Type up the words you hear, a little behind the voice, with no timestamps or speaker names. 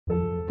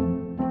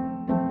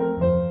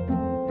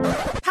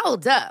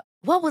Hold up.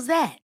 What was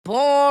that?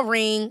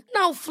 Boring.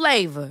 No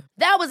flavor.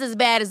 That was as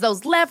bad as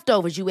those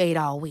leftovers you ate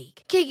all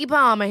week. Keke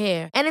Palmer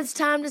here, and it's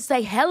time to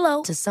say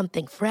hello to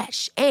something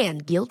fresh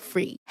and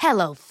guilt-free.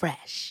 Hello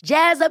Fresh.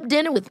 Jazz up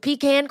dinner with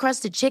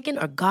pecan-crusted chicken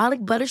or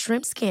garlic butter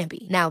shrimp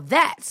scampi. Now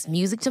that's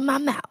music to my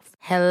mouth.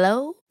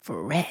 Hello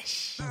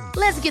Fresh.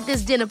 Let's get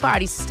this dinner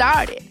party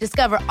started.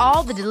 Discover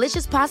all the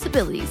delicious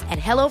possibilities at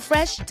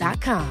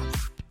hellofresh.com.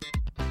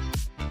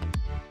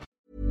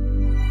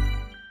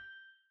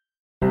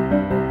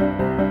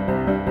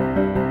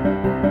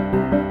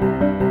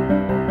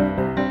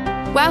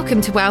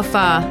 Welcome to Well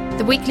Far,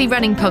 the weekly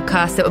running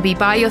podcast that will be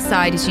by your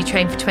side as you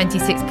train for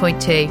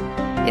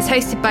 26.2. It's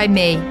hosted by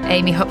me,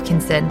 Amy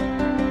Hopkinson.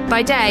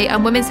 By day,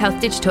 I'm Women's Health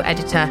Digital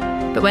Editor,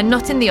 but when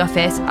not in the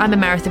office, I'm a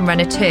marathon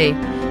runner too.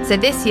 So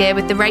this year,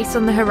 with the race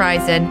on the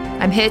horizon,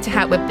 I'm here to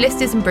help with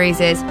blisters and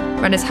bruises,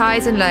 runners'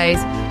 highs and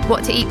lows,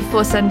 what to eat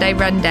before Sunday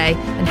run day,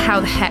 and how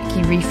the heck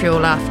you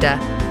refuel after.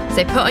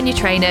 So put on your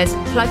trainers,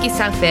 plug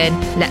yourself in,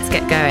 let's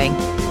get going.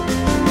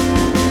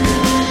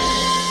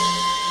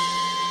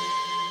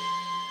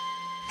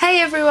 Hey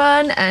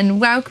everyone,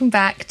 and welcome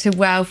back to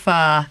Well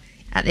Far.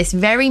 At this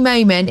very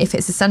moment, if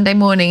it's a Sunday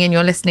morning and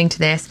you're listening to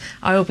this,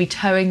 I will be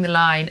towing the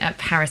line at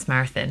Paris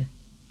Marathon.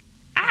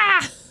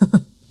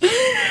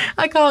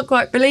 I can't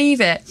quite believe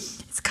it.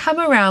 It's come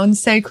around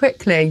so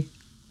quickly.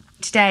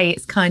 Today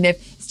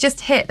it's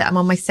just hit that I'm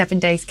on my 7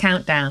 days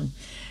countdown.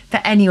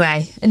 But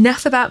anyway,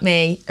 enough about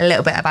me, a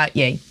little bit about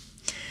you.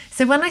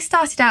 So when I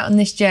started out on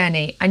this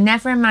journey, I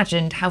never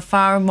imagined how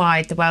far and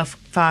wide the Well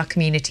Far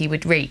community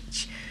would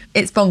reach.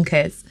 It's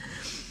bonkers.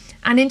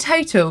 And in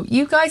total,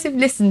 you guys have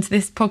listened to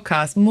this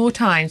podcast more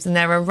times than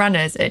there are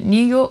runners at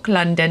New York,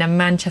 London and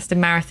Manchester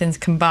marathons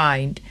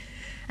combined.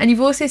 And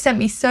you've also sent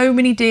me so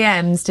many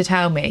DMs to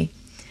tell me.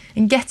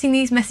 And getting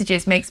these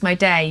messages makes my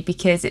day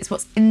because it's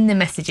what's in the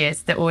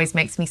messages that always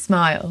makes me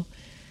smile.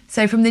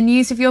 So from the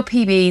news of your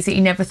PBs that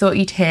you never thought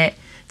you'd hit,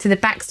 to the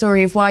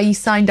backstory of why you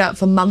signed up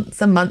for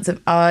months and months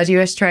of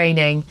arduous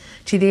training,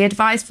 to the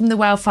advice from the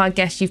Well Far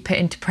guests you've put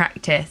into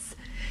practice.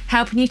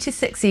 Helping you to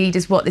succeed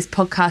is what this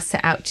podcast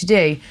set out to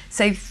do.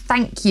 So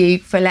thank you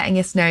for letting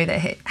us know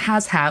that it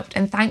has helped,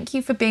 and thank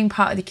you for being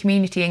part of the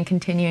community and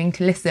continuing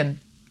to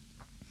listen.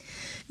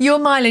 Your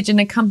mileage and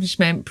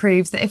accomplishment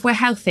proves that if we're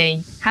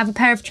healthy, have a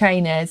pair of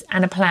trainers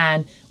and a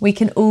plan, we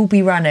can all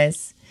be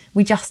runners.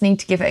 We just need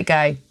to give it a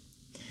go.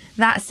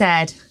 That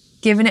said,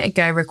 giving it a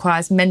go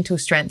requires mental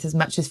strength as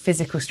much as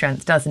physical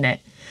strength, doesn't it?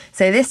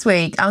 So this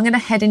week, I'm going to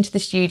head into the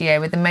studio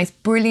with the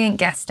most brilliant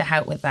guests to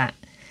help with that.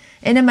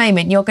 In a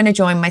moment, you're going to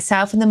join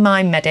myself and the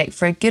Mind Medic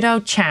for a good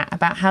old chat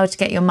about how to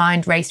get your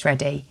mind race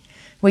ready.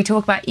 We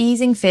talk about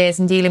easing fears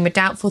and dealing with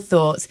doubtful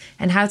thoughts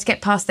and how to get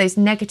past those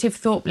negative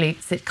thought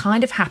loops that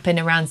kind of happen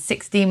around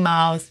 16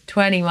 miles,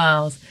 20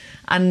 miles.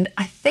 And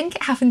I think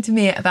it happened to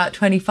me at about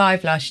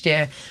 25 last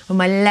year when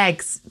my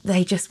legs,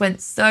 they just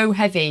went so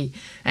heavy.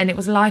 And it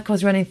was like I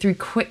was running through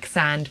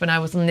quicksand when I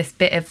was on this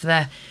bit of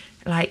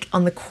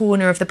on the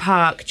corner of the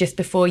park just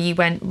before you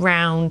went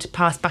round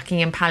past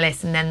Buckingham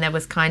Palace, and then there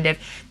was kind of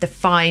the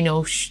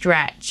final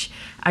stretch.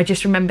 I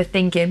just remember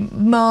thinking,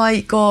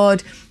 my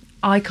God,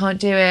 I can't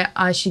do it,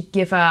 I should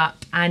give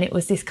up. And it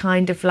was this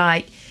kind of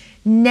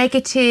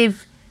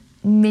negative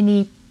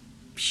mini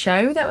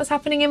show that was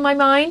happening in my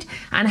mind,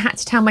 and I had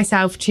to tell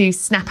myself to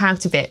snap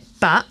out of it.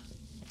 But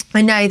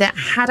I know that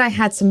had I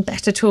had some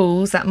better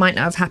tools, that might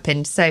not have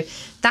happened. So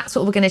that's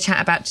what we're going to chat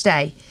about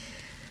today.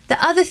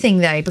 The other thing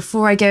though,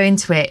 before I go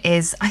into it,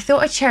 is I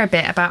thought I'd share a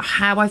bit about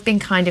how I've been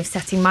kind of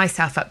setting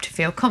myself up to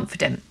feel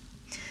confident.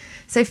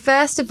 So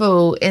first of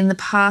all, in the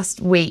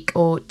past week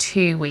or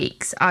 2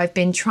 weeks, I've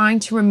been trying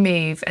to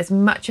remove as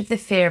much of the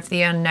fear of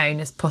the unknown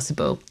as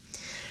possible.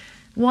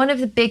 One of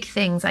the big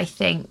things I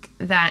think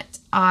that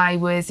I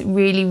was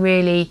really,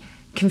 really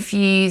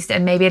confused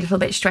and maybe a little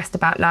bit stressed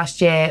about last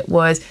year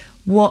was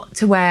what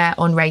to wear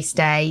on race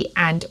day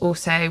and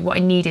also what I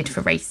needed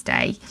for race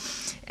day.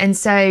 And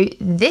so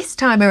this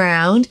time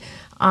around,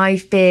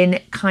 I've been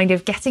kind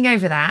of getting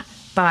over that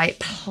by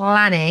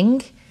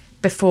planning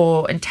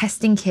before and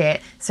testing kit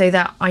so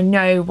that I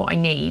know what I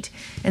need.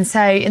 And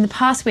so in the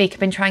past week, I've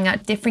been trying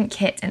out different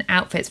kit and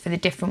outfits for the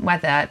different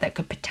weather that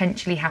could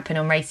potentially happen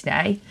on race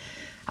day.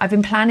 I've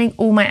been planning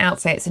all my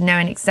outfits and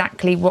knowing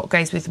exactly what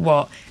goes with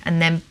what,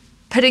 and then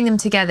putting them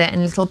together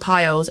in little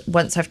piles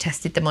once I've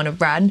tested them on a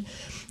run.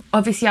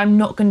 Obviously, I'm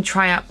not going to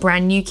try out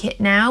brand new kit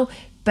now,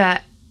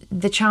 but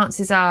the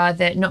chances are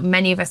that not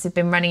many of us have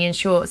been running in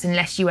shorts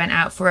unless you went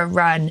out for a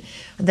run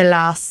the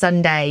last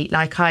Sunday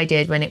like I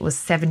did when it was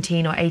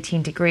 17 or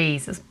 18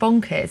 degrees. It's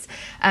bonkers.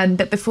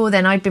 But before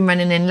then I'd been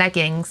running in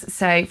leggings.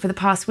 So for the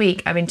past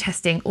week I've been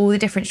testing all the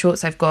different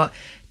shorts I've got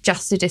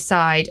just to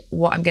decide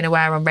what I'm going to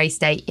wear on race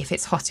day if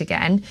it's hot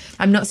again.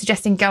 I'm not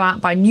suggesting go out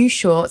and buy new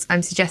shorts.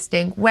 I'm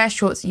suggesting wear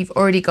shorts that you've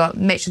already got,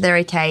 make sure they're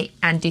okay,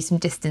 and do some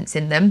distance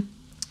in them.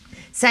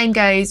 Same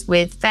goes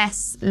with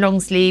vests,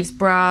 long sleeves,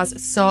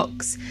 bras,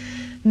 socks.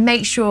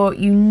 Make sure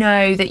you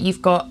know that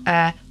you've got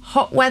a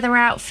hot weather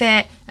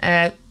outfit,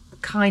 a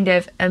kind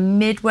of a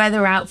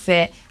mid-weather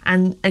outfit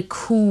and a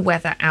cool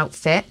weather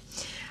outfit.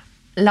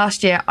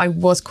 Last year, I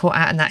was caught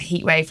out in that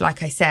heat wave,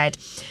 like I said.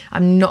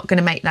 I'm not going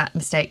to make that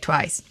mistake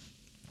twice.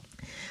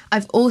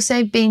 I've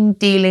also been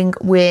dealing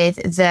with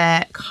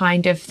the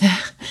kind of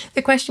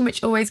the question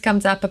which always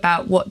comes up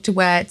about what to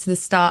wear to the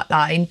start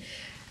line.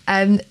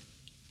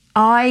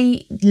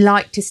 I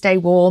like to stay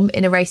warm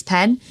in a race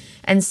pen.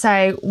 And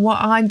so what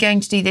I'm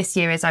going to do this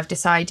year is I've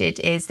decided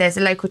is there's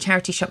a local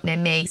charity shop near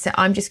me. So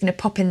I'm just going to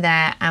pop in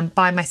there and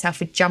buy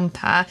myself a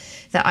jumper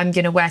that I'm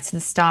going to wear to the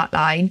start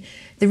line.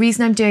 The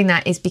reason I'm doing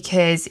that is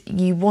because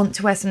you want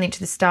to wear something to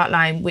the start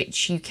line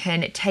which you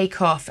can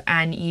take off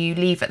and you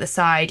leave at the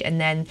side,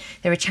 and then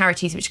there are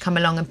charities which come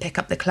along and pick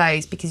up the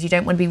clothes because you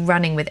don't want to be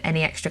running with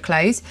any extra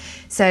clothes.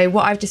 So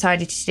what I've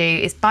decided to do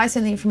is buy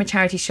something from a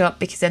charity shop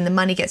because then the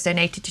money gets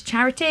donated to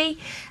charity,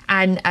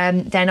 and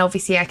then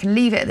obviously I can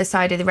leave it at the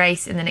side of the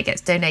race and then it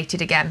gets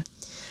donated again.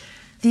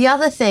 The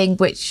other thing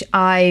which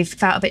I've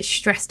felt a bit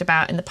stressed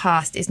about in the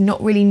past is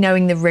not really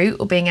knowing the route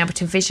or being able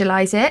to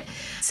visualise it.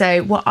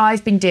 So what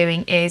I've been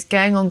doing is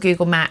going on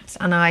Google Maps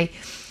and I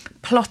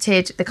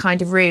plotted the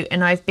kind of route,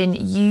 and I've been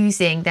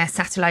using their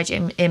satellite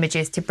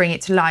images to bring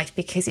it to life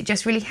because it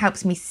just really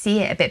helps me see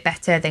it a bit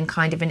better than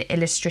kind of an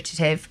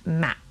illustrative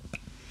map.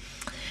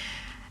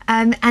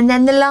 And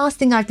then the last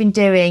thing I've been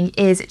doing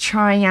is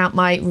trying out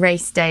my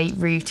race day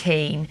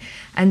routine.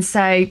 And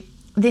so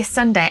this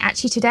Sunday,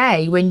 actually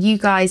today, when you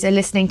guys are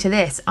listening to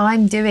this,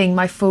 I'm doing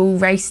my full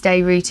race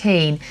day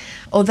routine.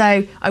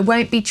 Although I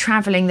won't be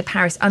travelling the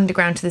Paris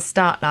Underground to the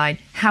start line.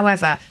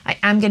 However, I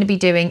am going to be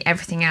doing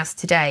everything else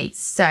today.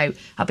 So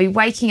I'll be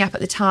waking up at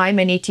the time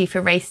I need to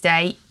for race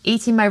day,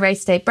 eating my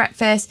race day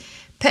breakfast,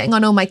 putting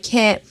on all my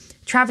kit,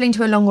 travelling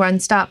to a long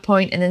run start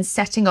point, and then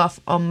setting off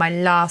on my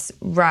last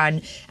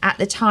run at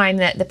the time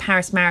that the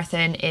Paris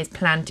Marathon is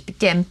planned to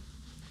begin.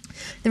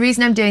 The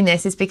reason I'm doing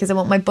this is because I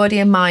want my body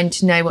and mind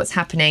to know what's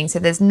happening, so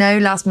there's no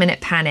last minute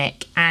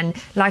panic. And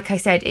like I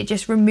said, it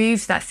just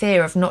removes that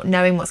fear of not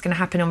knowing what's going to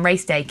happen on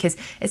race day, because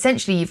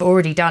essentially you've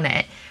already done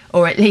it,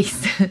 or at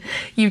least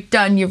you've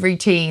done your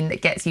routine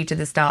that gets you to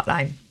the start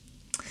line.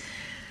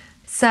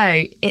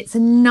 So it's a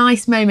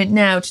nice moment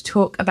now to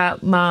talk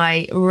about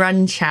my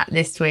run chat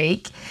this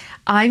week.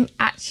 I'm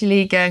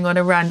actually going on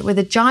a run with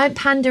a giant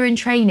panda in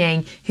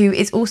training who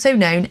is also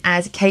known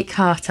as Kate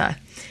Carter.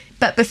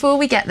 But before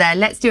we get there,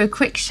 let's do a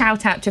quick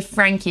shout out to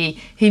Frankie,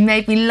 who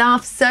made me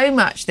laugh so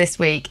much this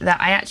week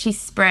that I actually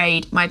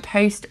sprayed my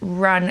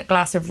post-run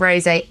glass of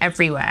rosé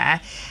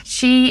everywhere.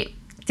 She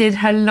did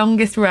her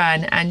longest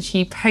run and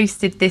she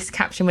posted this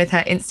caption with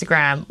her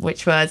Instagram,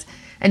 which was,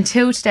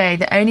 "Until today,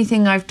 the only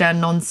thing I've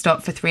done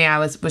non-stop for 3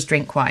 hours was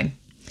drink wine."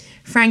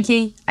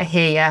 Frankie, I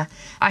hear ya.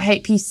 I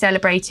hope you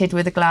celebrated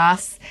with a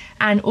glass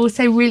and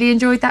also really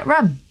enjoyed that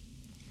run.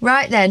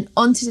 Right then,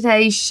 on to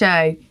today's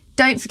show.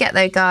 Don't forget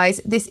though,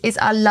 guys, this is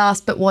our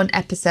last but one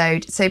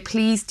episode, so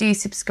please do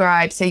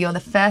subscribe so you're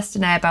the first to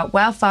know about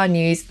wildfire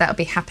news that'll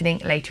be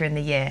happening later in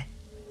the year.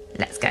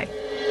 Let's go.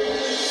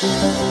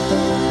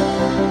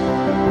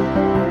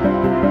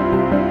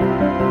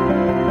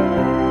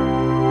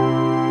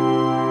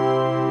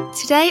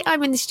 Today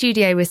I'm in the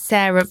studio with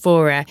Sarah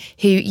Vora,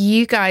 who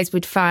you guys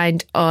would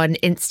find on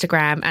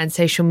Instagram and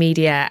social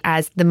media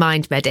as the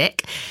Mind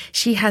Medic.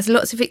 She has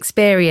lots of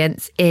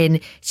experience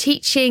in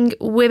teaching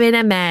women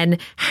and men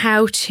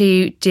how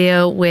to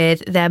deal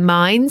with their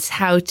minds,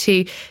 how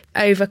to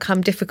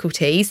overcome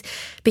difficulties,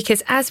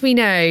 because as we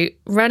know,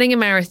 running a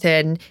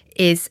marathon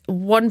is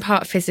one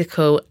part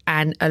physical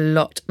and a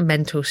lot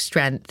mental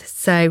strength.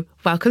 So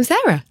welcome,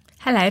 Sarah.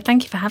 Hello,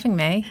 thank you for having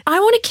me. I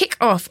want to kick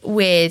off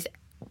with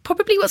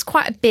probably what's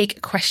quite a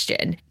big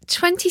question.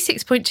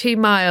 26.2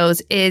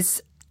 miles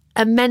is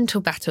a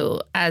mental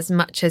battle as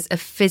much as a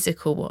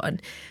physical one.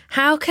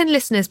 How can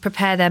listeners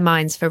prepare their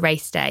minds for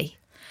race day?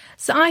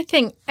 So I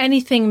think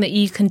anything that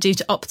you can do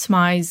to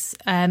optimise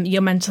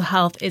your mental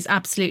health is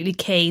absolutely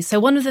key. So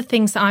one of the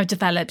things that I've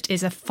developed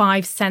is a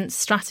 5 sense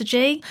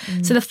strategy.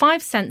 So the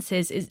 5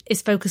 senses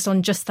is focused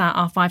on just that,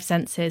 our 5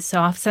 senses. So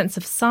our sense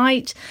of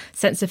sight,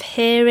 sense of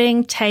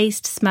hearing,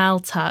 taste, smell,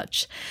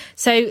 touch.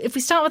 So if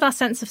we start with our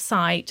sense of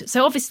sight,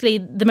 so obviously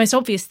the most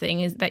obvious thing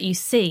is that you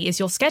see is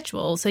your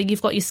schedule. So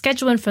you've got your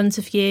schedule in front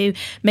of you,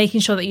 making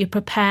sure that you're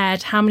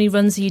prepared. How many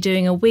runs are you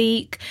doing a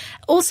week?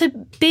 Also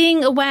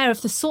being aware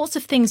of the sorts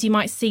of things you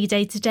might see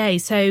day to day.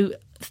 So,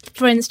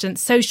 for instance,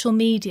 social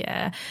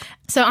media.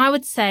 So I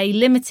would say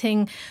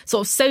limiting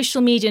sort of social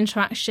media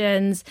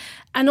interactions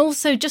and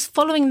also just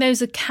following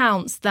those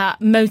accounts that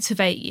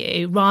motivate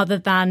you rather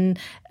than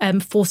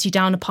force you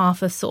down a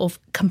path of sort of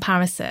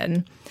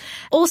comparison.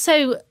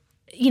 Also,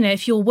 you know,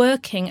 if you're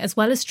working as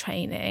well as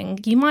training,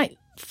 you might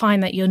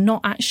find that you're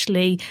not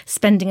actually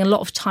spending a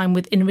lot of time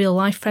with in real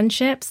life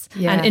friendships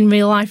and in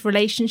real life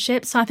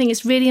relationships. So I think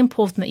it's really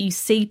important that you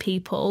see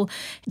people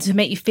to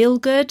make you feel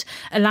good,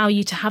 allow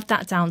you to have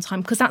that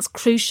downtime, because that's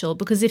crucial.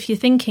 Because if you're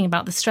thinking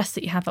about the stress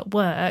that you have at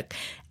work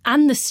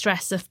and the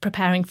stress of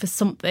preparing for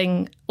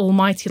something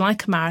almighty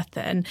like a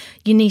marathon,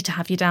 you need to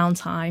have your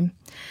downtime.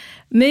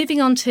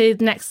 Moving on to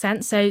the next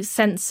sense, so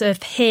sense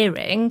of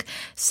hearing.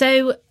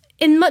 So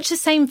in much the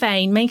same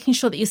vein, making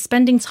sure that you're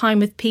spending time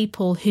with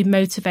people who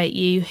motivate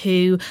you,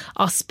 who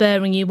are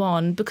spurring you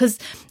on. Because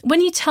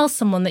when you tell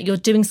someone that you're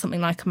doing something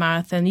like a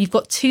marathon, you've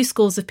got two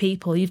schools of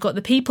people. You've got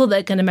the people that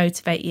are going to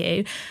motivate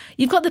you.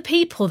 You've got the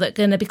people that are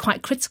going to be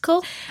quite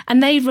critical,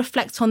 and they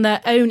reflect on their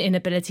own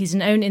inabilities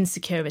and own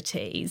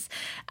insecurities.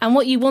 And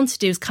what you want to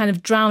do is kind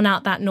of drown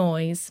out that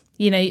noise.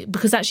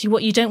 Because actually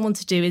what you don't want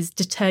to do is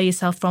deter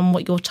yourself from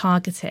what your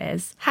target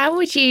is. How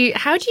do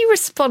you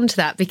respond to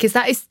that? Because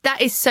that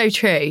is so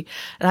true.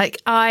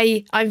 Like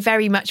I'm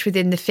very much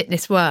within the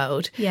fitness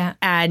world,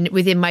 and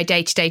within my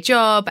day-to-day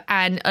job,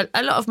 and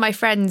a lot of my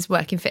friends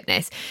work in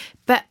fitness,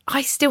 but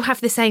I still have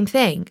the same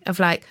thing of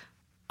like,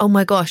 oh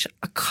my gosh,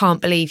 I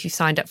can't believe you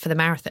signed up for the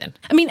marathon.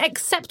 I mean,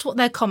 accept what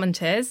their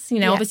comment is.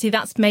 Obviously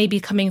that's maybe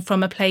coming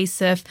from a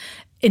place of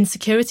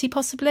insecurity,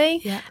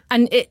 possibly.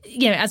 And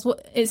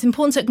it's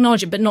important to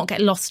acknowledge it, but not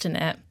get lost in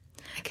it.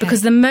 Okay.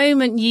 Because the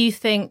moment you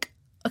think,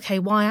 okay,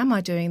 why am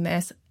I doing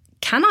this?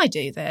 Can I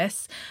do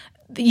this?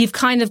 You've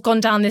kind of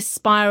gone down this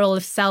spiral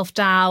of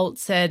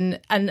self-doubt, and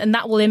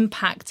that will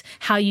impact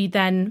how you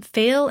then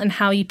feel and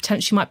how you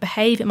potentially might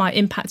behave. It might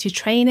impact your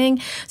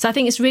training. So I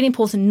think it's really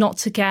important not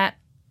to get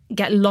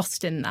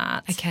lost in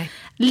that. Okay.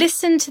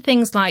 Listen to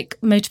things like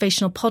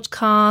motivational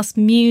podcasts,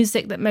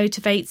 music that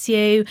motivates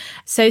you.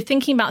 So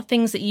thinking about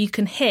things that you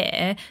can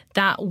hear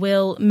that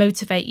will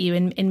motivate you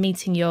in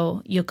meeting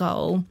your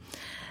goal.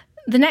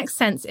 The next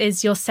sense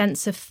is your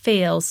sense of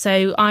feel.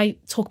 So I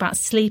talk about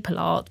sleep a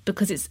lot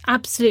because it's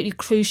absolutely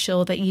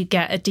crucial that you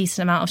get a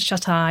decent amount of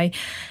shut-eye.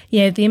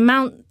 The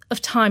amount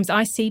of times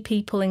I see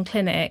people in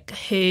clinic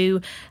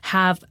who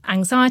have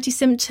anxiety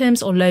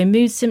symptoms or low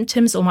mood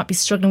symptoms, or might be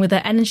struggling with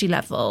their energy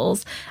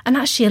levels. And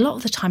actually, a lot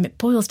of the time it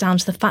boils down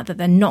to the fact that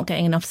they're not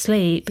getting enough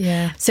sleep.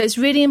 Yeah. So it's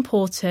really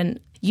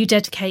important you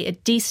dedicate a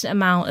decent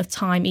amount of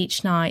time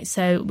each night.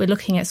 So we're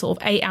looking at sort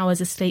of 8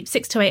 hours of sleep,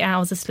 6 to 8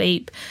 hours of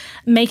sleep,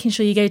 making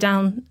sure you go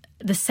down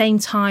the same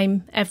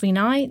time every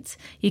night,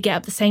 you get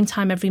up the same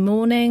time every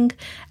morning,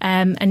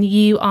 and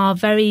you are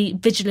very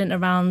vigilant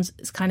around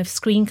kind of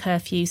screen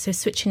curfew. So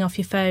switching off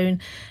your phone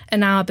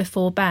an hour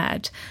before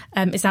bed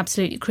is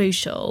absolutely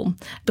crucial,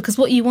 because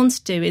what you want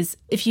to do is,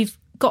 if you've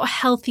got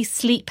healthy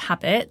sleep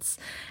habits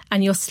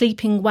and you're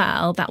sleeping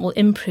well, that will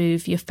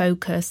improve your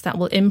focus, that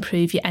will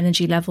improve your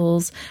energy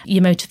levels,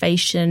 your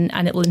motivation,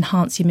 and it will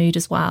enhance your mood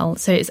as well.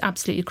 So it's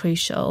absolutely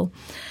crucial.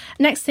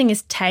 Next thing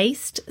is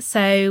taste.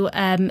 So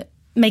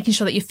making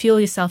sure that you fuel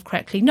yourself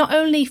correctly, not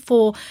only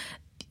for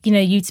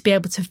you to be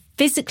able to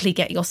physically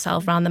get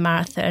yourself around the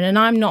marathon. And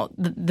I'm not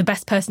the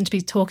best person to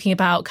be talking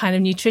about kind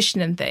of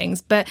nutrition and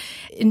things, but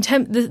in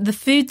terms the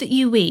food that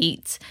you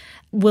eat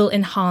will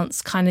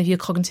enhance kind of your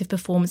cognitive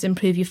performance,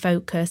 improve your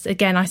focus.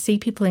 Again, I see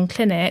people in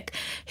clinic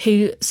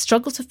who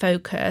struggle to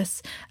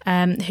focus,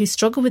 who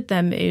struggle with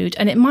their mood,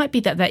 and it might be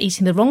that they're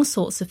eating the wrong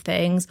sorts of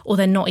things or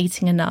they're not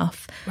eating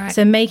enough. Right.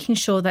 So making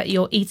sure that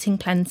you're eating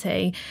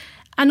plenty.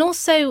 And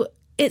also,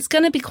 it's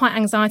going to be quite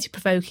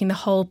anxiety-provoking, the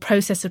whole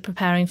process of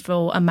preparing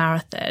for a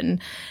marathon,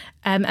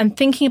 and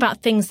thinking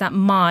about things that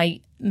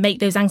might make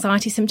those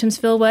anxiety symptoms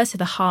feel worse, so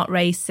the heart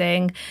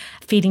racing,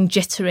 feeling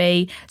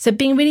jittery. So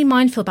being really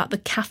mindful about the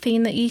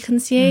caffeine that you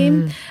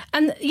consume.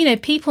 And,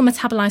 people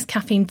metabolize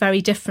caffeine very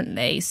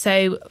differently.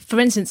 So, for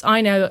instance,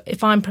 I know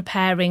if I'm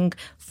preparing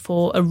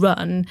for a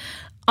run,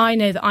 I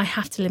know that I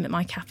have to limit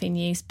my caffeine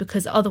use,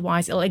 because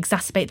otherwise it'll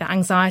exacerbate that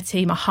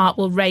anxiety. My heart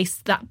will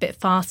race that bit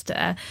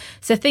faster.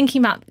 So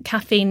thinking about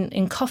caffeine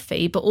in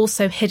coffee, but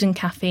also hidden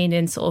caffeine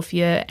in sort of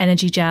your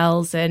energy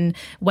gels and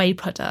whey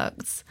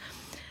products.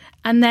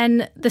 And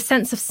then the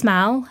sense of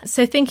smell.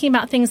 So thinking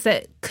about things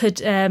that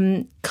could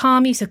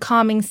calm you, so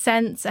calming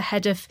scents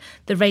ahead of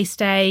the race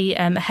day,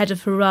 ahead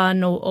of a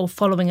run or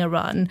following a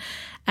run.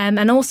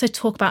 And also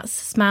talk about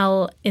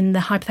smell in the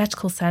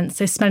hypothetical sense,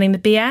 so smelling the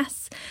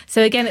BS.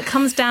 So again, it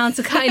comes down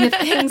to kind of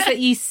things that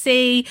you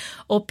see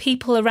or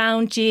people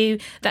around you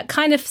that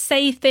kind of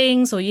say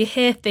things, or you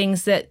hear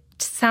things that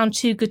sound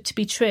too good to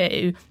be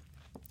true.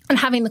 And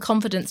having the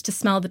confidence to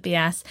smell the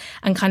BS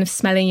and kind of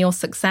smelling your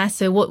success.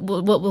 So what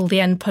will the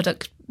end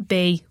product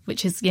be,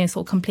 which is, sort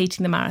of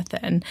completing the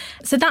marathon.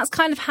 So that's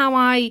kind of how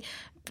I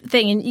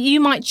think. And you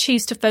might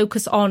choose to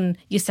focus on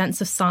your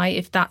sense of sight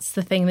if that's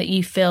the thing that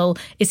you feel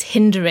is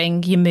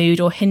hindering your mood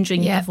or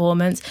hindering your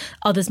performance.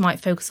 Others might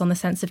focus on the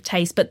sense of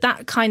taste. But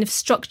that kind of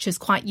structure is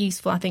quite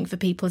useful, I think, for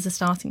people as a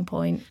starting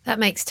point. That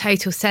makes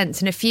total sense.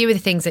 And a few of the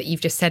things that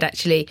you've just said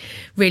actually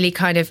really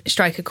kind of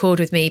strike a chord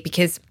with me,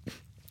 because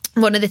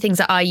one of the things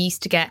that I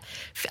used to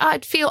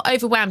I'd feel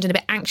overwhelmed and a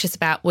bit anxious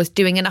about was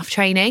doing enough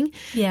training.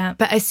 Yeah.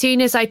 But as soon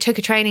as I took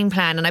a training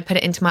plan and I put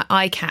it into my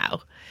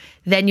iCal,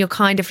 then you're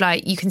kind of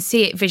like, you can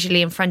see it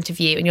visually in front of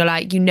you and you're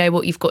like, you know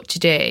what you've got to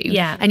do.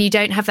 Yeah. And you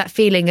don't have that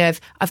feeling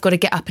of, I've got to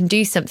get up and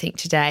do something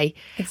today.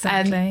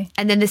 Exactly.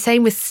 And then the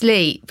same with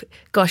sleep.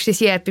 Gosh,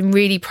 this year I've been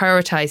really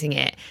prioritising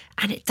it.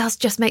 And it does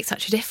just make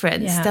such a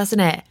difference, doesn't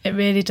it? It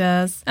really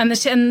does. And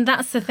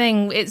that's the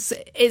thing.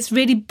 It's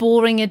really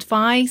boring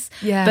advice,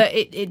 but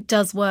it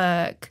does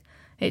work.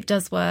 It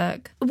does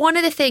work. One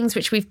of the things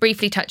which we've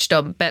briefly touched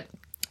on, but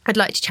I'd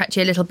like to chat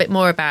to you a little bit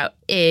more about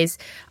is,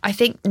 I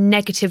think,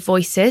 negative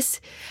voices.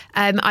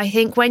 I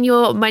think when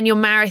you're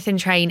marathon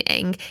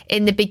training,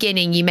 in the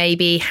beginning, you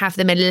maybe have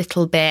them a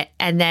little bit,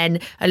 and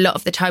then a lot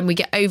of the time we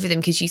get over them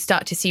because you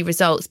start to see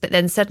results. But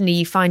then suddenly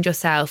you find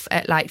yourself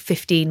at like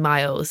 15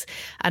 miles,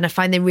 and I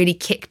find them really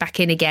kick back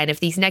in again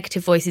of these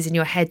negative voices in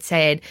your head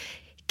saying,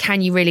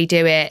 can you really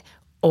do it?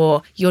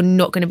 Or you're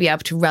not going to be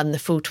able to run the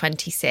full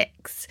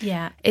 26.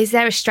 Yeah. Is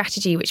there a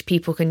strategy which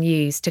people can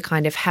use to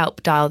kind of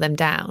help dial them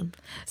down?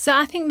 So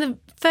I think the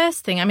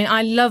first thing, I mean,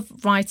 I love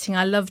writing,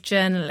 I love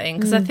journaling,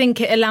 because I think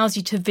it allows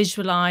you to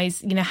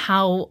visualise,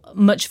 how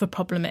much of a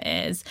problem it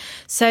is.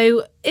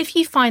 So if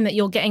you find that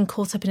you're getting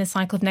caught up in a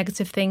cycle of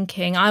negative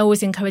thinking, I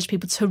always encourage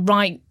people to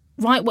write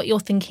what you're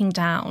thinking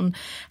down.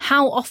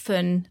 How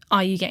often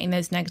are you getting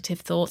those negative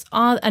thoughts?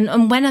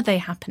 And when are they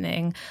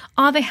happening?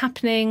 Are they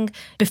happening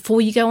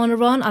before you go on a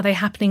run? Are they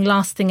happening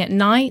last thing at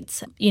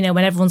night, when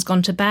everyone's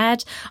gone to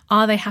bed?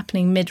 Are they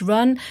happening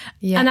mid-run?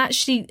 Yeah. And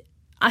actually,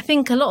 I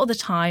think a lot of the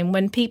time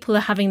when people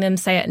are having them,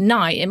 say, at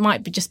night, it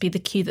might just be the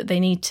cue that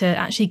they need to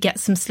actually get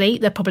some sleep.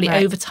 They're probably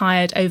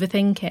overtired,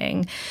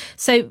 overthinking.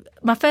 So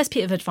my first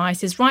bit of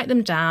advice is write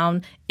them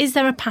down. Is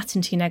there a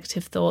pattern to your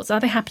negative thoughts? Are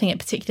they happening at a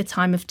particular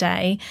time of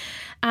day?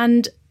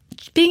 And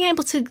being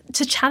able to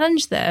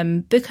challenge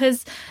them,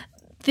 because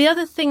the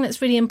other thing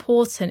that's really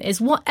important is,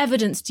 what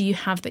evidence do you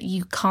have that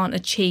you can't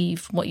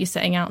achieve what you're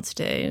setting out to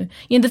do?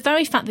 The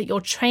very fact that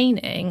you're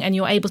training and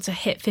you're able to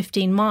hit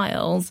 15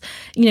 miles,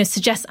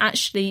 suggests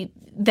actually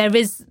there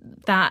is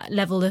that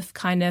level of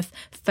kind of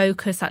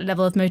focus, that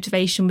level of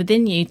motivation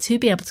within you to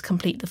be able to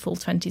complete the full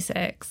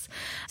 26.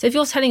 So if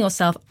you're telling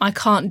yourself, I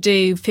can't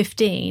do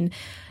 15,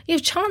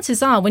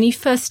 chances are when you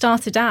first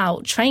started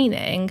out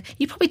training,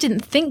 you probably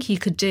didn't think you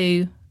could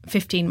do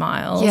 15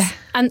 miles. Yeah.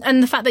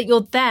 And the fact that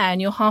you're there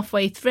and you're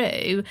halfway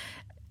through,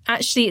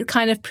 actually it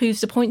kind of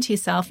proves a point to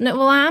yourself. No,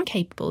 well, I am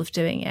capable of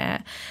doing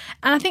it.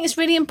 And I think it's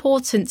really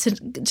important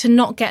to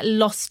not get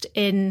lost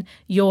in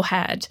your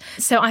head.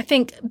 So I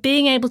think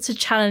being able to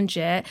challenge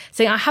it,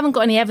 saying, I haven't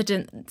got any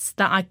evidence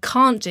that I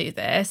can't do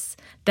this,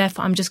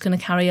 therefore I'm just going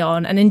to carry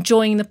on, and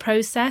enjoying the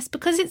process,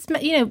 because it's,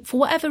 for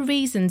whatever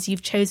reasons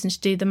you've chosen to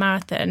do the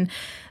marathon,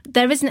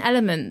 there is an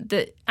element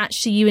that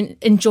actually you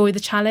enjoy the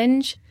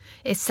challenge.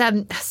 It's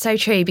so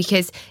true,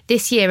 because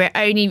this year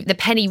the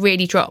penny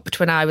really dropped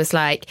when I was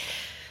like,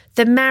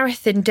 the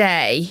marathon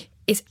day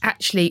is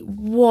actually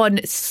one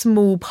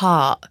small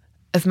part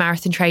of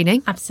marathon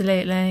training.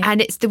 Absolutely. And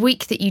it's the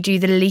week that you do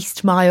the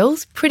least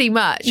miles, pretty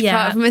much,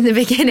 apart from in the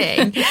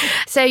beginning.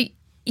 So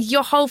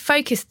your whole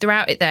focus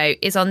throughout it, though,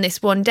 is on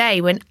this one day,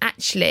 when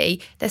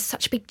actually there's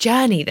such a big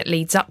journey that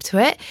leads up to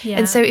it. Yeah.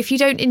 And so if you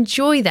don't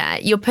enjoy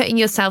that, you're putting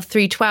yourself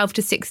through 12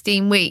 to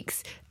 16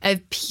 weeks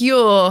of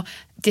pure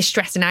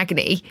distress and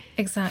agony.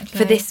 Exactly.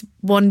 For this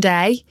one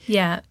day.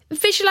 Yeah.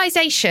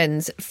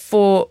 Visualizations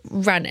for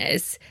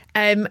runners.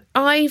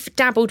 I've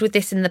dabbled with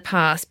this in the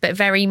past, but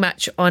very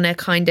much on a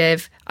kind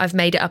of, I've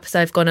made it up as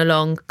I've gone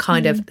along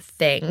kind of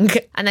thing.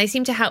 And they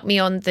seem to help me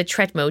on the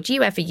treadmill. Do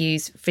you ever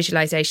use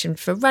visualization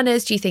for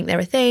runners? Do you think they're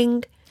a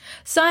thing?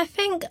 So I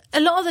think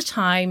a lot of the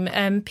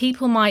time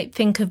people might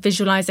think of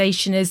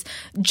visualization as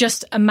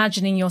just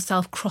imagining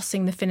yourself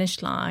crossing the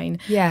finish line.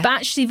 Yeah. But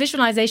actually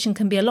visualization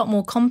can be a lot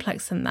more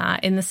complex than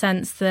that, in the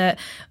sense that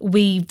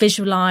we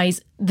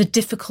visualize the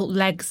difficult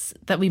legs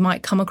that we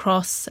might come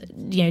across,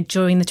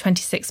 during the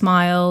 26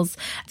 miles,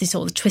 the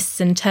sort of twists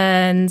and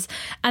turns.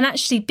 And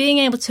actually being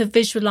able to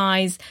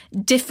visualize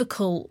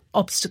difficult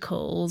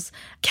obstacles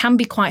can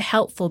be quite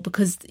helpful,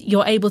 because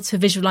you're able to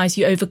visualize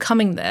you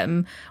overcoming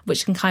them,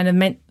 which can kind of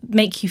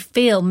make you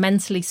feel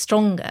mentally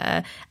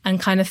stronger and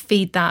kind of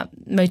feed that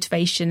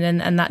motivation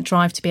and that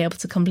drive to be able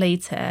to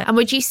complete it. And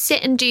would you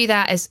sit and do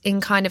that as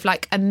in kind of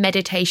like a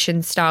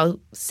meditation style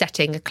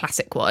setting, a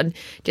classic one,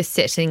 just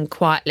sitting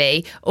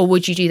quietly? Or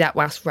would you do that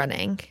whilst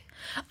running?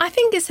 I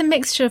think it's a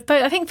mixture of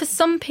both. I think for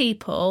some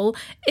people,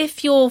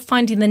 if you're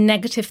finding the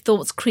negative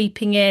thoughts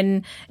creeping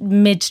in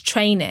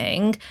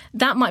mid-training,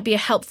 that might be a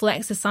helpful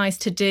exercise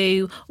to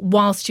do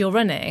whilst you're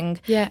running.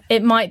 Yeah.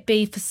 It might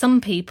be for some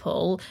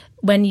people,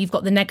 when you've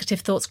got the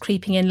negative thoughts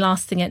creeping in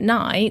last thing at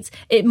night,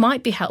 it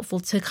might be helpful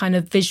to kind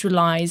of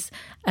visualise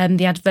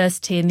the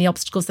adversity and the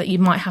obstacles that you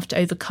might have to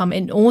overcome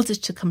in order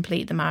to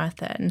complete the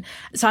marathon.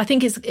 So I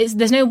think it's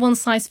there's no one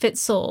size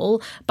fits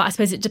all, but I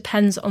suppose it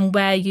depends on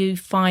where you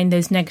find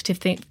those negative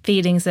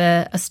feelings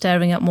are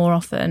stirring up more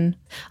often.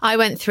 I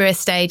went through a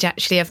stage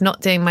actually of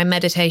not doing my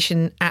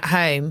meditation at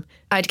home.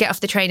 I'd get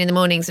off the train in the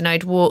mornings and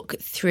I'd walk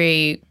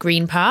through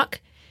Green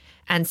Park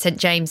and St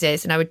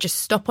James's, and I would just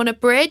stop on a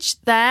bridge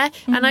there,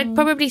 and I'd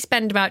probably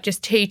spend about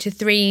just 2 to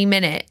 3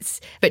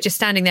 minutes, but just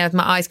standing there with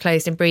my eyes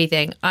closed and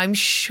breathing. I'm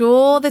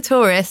sure the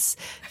tourists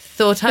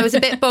thought I was a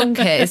bit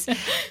bonkers,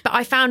 but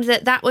I found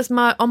that was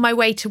on my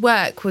way to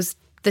work was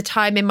the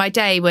time in my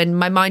day when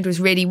my mind was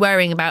really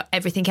worrying about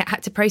everything it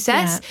had to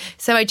process. Yeah.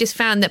 So I just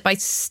found that by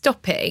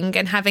stopping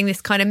and having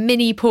this kind of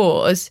mini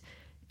pause,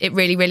 it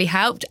really, really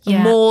helped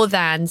more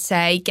than,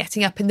 say,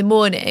 getting up in the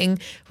morning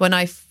when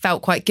I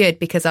felt quite good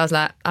because I was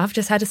like, I've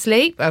just had a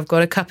sleep, I've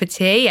got a cup of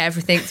tea,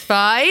 everything's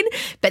fine.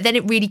 But then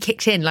it really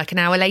kicked in like an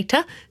hour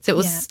later. So it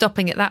was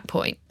stopping at that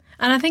point.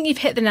 And I think you've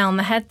hit the nail on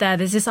the head there.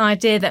 There's this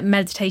idea that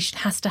meditation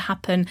has to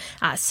happen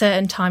at a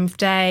certain time of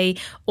day,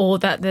 or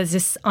that there's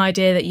this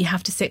idea that you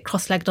have to sit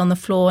cross-legged on the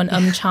floor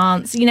and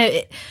chant.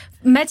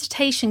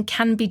 Meditation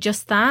can be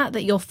just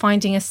that you're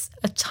finding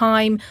a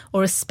time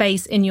or a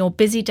space in your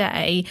busy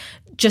day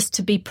just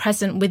to be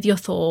present with your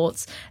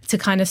thoughts, to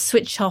kind of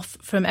switch off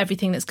from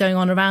everything that's going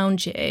on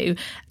around you.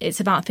 It's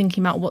about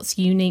thinking about what's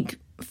unique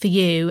for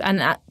you.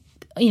 And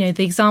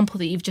the example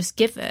that you've just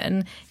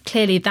given,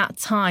 clearly that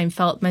time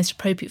felt most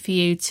appropriate for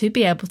you to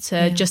be able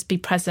to just be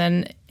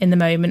present in the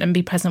moment and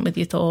be present with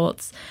your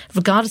thoughts,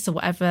 regardless of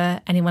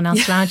whatever anyone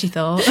else around you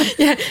thought.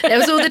 There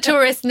was all the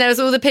tourists and there was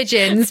all the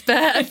pigeons,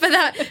 but for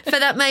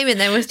that moment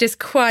there was just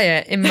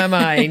quiet in my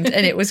mind,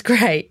 and it was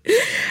great.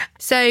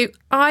 So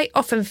I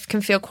often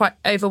can feel quite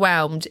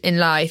overwhelmed in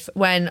life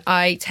when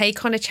I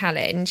take on a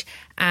challenge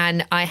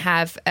and I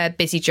have a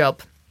busy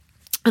job.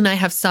 And I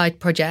have side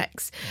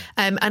projects.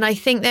 And I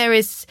think there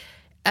is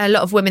a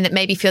lot of women that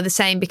maybe feel the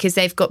same because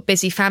they've got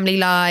busy family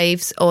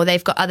lives or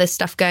they've got other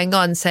stuff going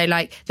on. So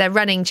like their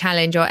running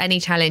challenge or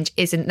any challenge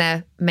isn't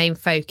their main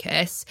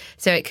focus.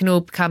 So it can all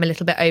become a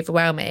little bit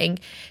overwhelming.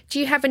 Do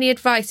you have any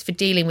advice for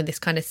dealing with this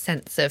kind of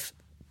sense of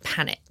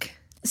panic?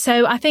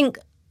 So I think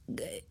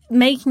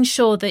making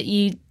sure that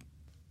you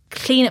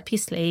clean up your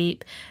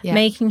sleep,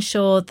 making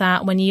sure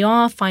that when you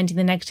are finding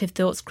the negative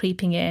thoughts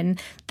creeping in,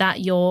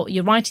 that you're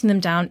writing them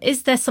down.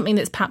 Is there something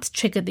that's perhaps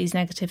triggered these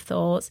negative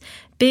thoughts?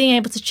 Being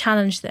able to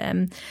challenge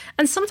them.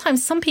 And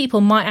sometimes some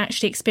people might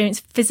actually experience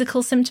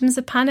physical symptoms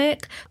of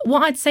panic.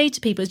 What I'd say to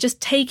people is just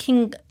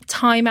taking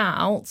time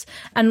out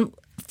and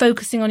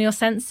focusing on your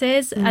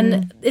senses.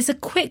 And it's a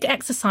quick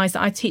exercise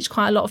that I teach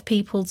quite a lot of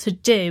people to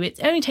do. It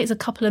only takes a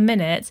couple of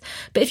minutes,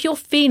 but if you're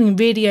feeling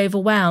really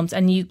overwhelmed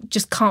and you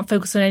just can't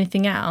focus on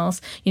anything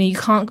else, you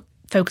can't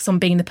focus on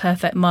being the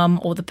perfect mum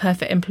or the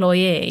perfect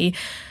employee,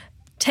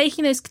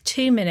 taking those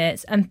 2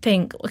 minutes and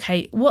think,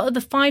 okay, what are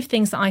the 5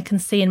 things that I can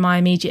see in my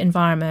immediate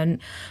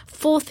environment?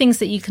 4 things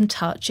that you can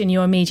touch in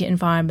your immediate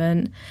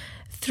environment,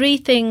 3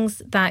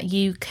 things that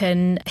you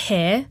can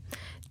hear,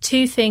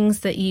 2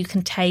 things that you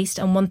can taste,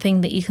 and 1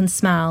 thing that you can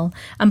smell.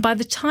 And by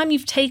the time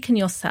you've taken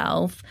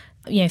yourself,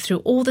 through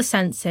all the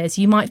senses,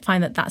 you might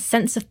find that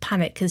sense of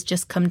panic has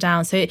just come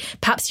down. So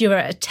perhaps you're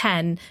at a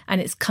 10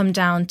 and it's come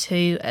down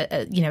to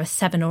a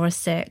 7 or a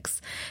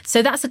 6.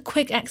 So that's a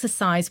quick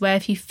exercise where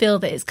if you feel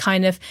that it's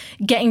kind of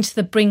getting to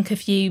the brink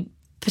of you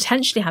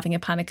potentially having a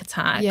panic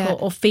attack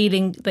or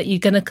feeling that you're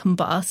going to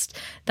combust,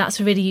 that's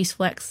a really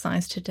useful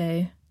exercise to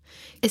do.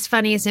 It's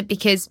funny, isn't it?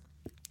 Because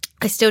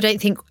I still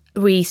don't think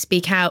we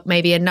speak out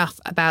maybe enough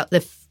about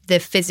the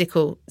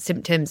physical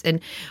symptoms. And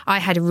I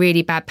had a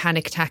really bad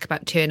panic attack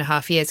about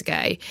 2.5 years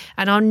ago.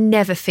 And I'll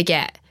never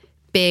forget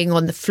being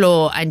on the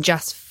floor and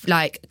just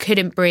like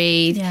couldn't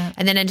breathe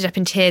and then ended up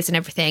in tears and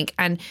everything.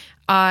 And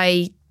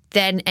I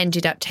then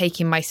ended up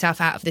taking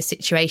myself out of the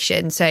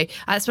situation. So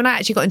that's when I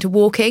actually got into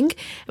walking,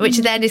 which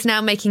then is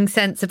now making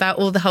sense about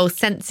all the whole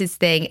senses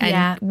thing,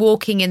 and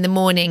walking in the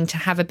morning to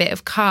have a bit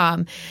of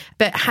calm.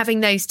 But having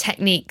those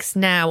techniques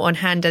now on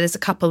hand, there's a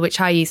couple which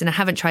I use and I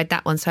haven't tried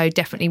that one, so I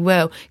definitely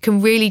will,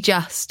 can really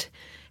just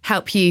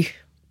help you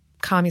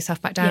calm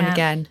yourself back down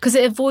again. Because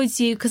it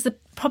avoids you, because the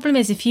problem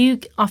is if you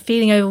are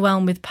feeling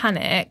overwhelmed with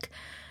panic,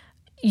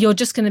 you're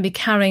just going to be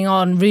carrying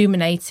on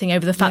ruminating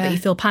over the fact that you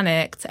feel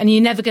panicked, and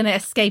you're never going to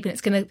escape,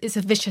 and it's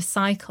a vicious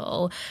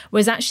cycle.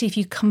 Whereas actually if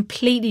you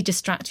completely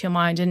distract your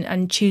mind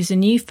and choose a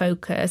new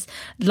focus,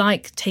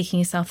 like taking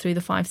yourself through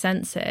the 5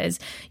 senses,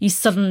 you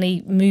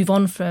suddenly move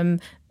on from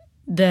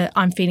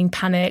I'm feeling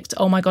panicked,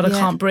 oh my God, I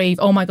can't breathe,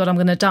 oh my God, I'm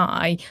going to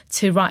die,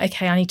 to right,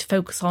 okay, I need to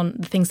focus on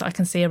the things that I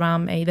can see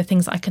around me, the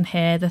things that I can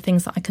hear, the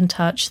things that I can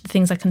touch, the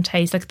things I can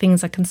taste, the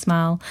things I can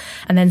smell.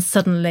 And then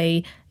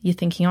suddenly you're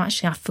thinking, oh,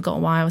 actually, I've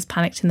forgotten why I was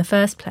panicked in the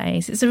first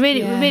place. It's a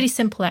really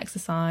simple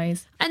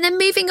exercise. And then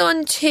moving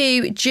on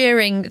to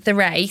during the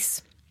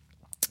race,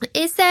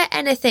 is there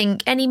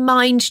any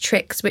mind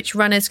tricks which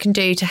runners can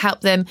do to help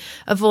them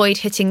avoid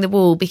hitting the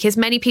wall? Because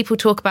many people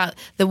talk about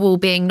the wall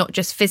being not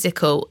just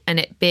physical and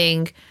it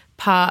being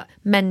part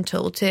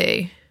mental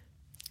too.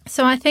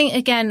 So I think,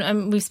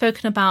 again, we've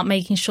spoken about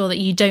making sure that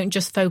you don't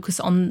just focus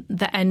on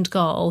the end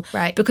goal.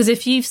 Right. Because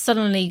if you've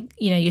suddenly,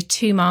 you're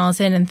 2 miles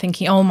in and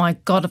thinking, oh my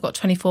God, I've got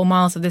 24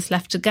 miles of this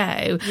left to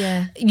go,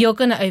 you're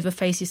going to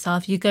overface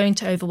yourself. You're going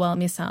to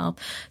overwhelm yourself.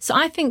 So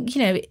I think,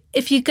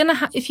 if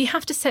you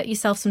have to set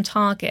yourself some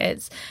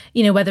targets,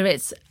 whether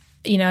it's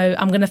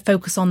I'm going to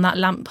focus on that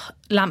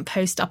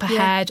lamppost up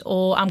ahead,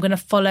 or I'm going to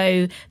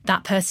follow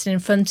that person in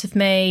front of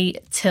me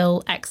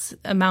till X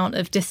amount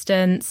of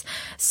distance.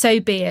 So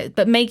be it.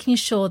 But making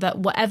sure that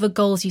whatever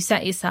goals you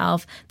set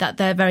yourself, that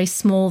they're very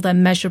small, they're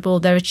measurable,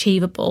 they're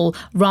achievable,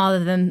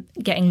 rather than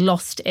getting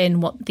lost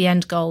in what the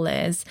end goal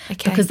is.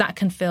 Okay. Because that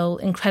can feel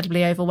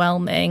incredibly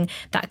overwhelming.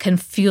 That can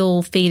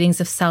fuel feelings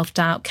of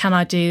self-doubt. Can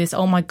I do this?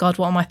 Oh my God,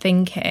 what am I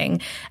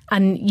thinking?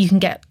 And you can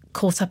get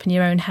caught up in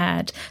your own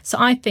head. So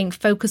I think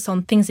focus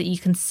on things that you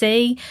can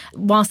see.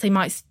 Whilst they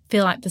might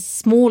feel like the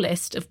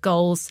smallest of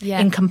goals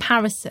in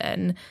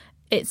comparison,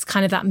 it's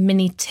kind of that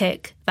mini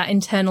tick, that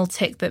internal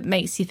tick that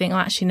makes you think, oh,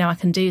 actually, no, I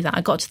can do that.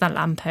 I got to that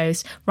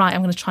lamppost. Right,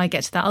 I'm going to try and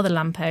get to that other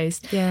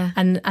lamppost. Yeah.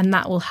 And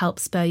that will help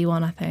spur you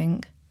on, I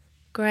think.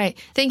 Great.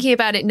 Thinking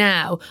about it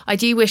now, I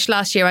do wish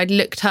last year I'd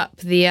looked up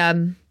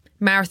the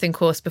marathon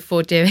course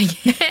before doing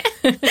it.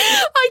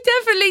 I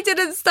definitely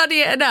didn't study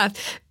it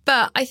enough.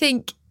 But I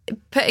think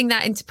putting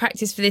that into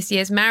practice for this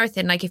year's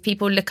marathon, like if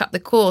people look up the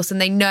course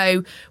and they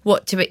know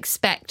what to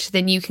expect,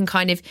 then you can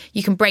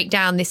break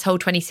down this whole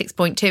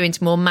 26.2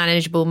 into more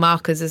manageable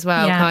markers as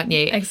well, can't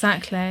you?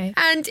 Exactly.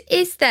 And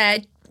is there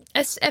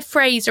a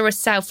phrase or a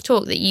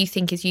self-talk that you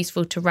think is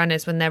useful to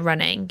runners when they're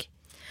running?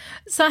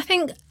 So I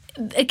think,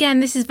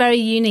 again, this is very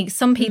unique.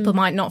 Some people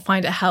might not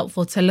find it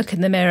helpful to look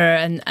in the mirror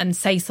and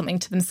say something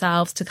to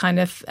themselves to kind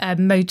of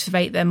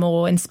motivate them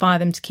or inspire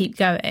them to keep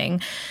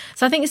going.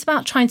 So I think it's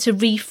about trying to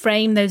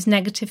reframe those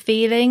negative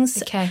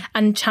feelings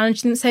and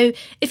challenge them. So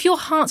if your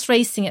heart's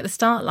racing at the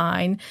start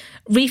line,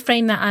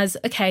 reframe that as,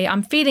 okay,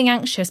 I'm feeling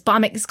anxious,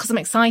 but it's because I'm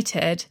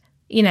excited.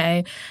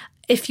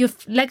 If your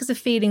legs are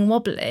feeling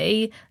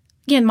wobbly,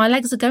 my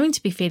legs are going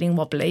to be feeling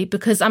wobbly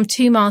because I'm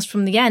 2 miles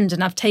from the end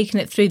and I've taken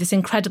it through this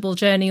incredible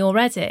journey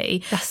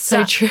already. That's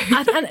so true.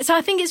 So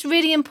I think it's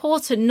really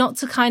important not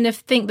to kind of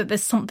think that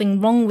there's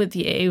something wrong with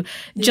you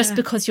just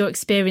because you're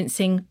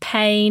experiencing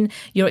pain,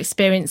 you're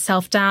experiencing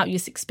self-doubt,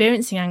 you're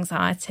experiencing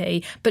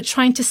anxiety, but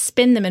trying to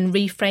spin them and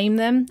reframe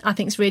them, I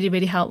think is really,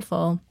 really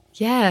helpful.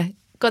 Yeah.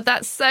 God,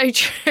 that's so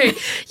true.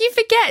 You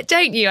forget,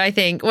 don't you, I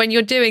think, when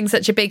you're doing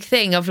such a big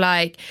thing of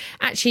like,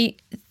 actually,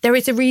 there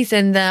is a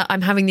reason that I'm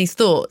having these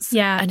thoughts.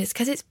 Yeah. And it's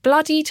because it's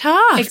bloody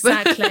tough.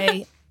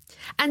 Exactly.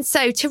 And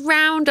so to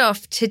round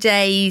off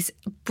today's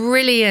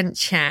brilliant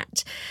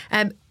chat,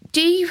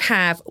 do you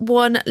have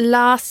one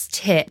last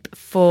tip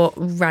for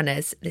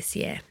runners this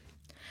year?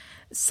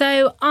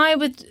 So I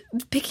would,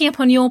 picking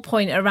up on your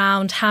point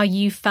around how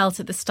you felt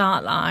at the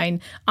start line,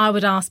 I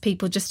would ask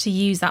people just to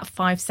use that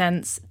 5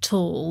 sense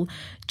tool,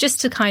 just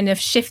to kind of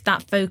shift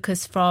that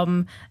focus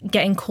from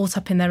getting caught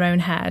up in their own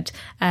head.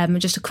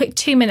 Just a quick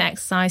 2-minute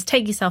exercise,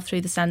 take yourself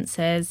through the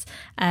senses,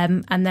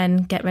 and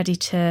then get ready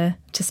to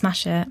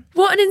smash it.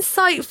 What an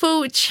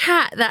insightful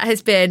chat that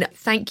has been.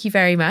 Thank you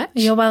very much.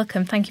 You're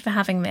welcome. Thank you for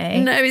having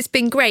me. No, it's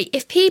been great.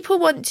 If people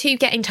want to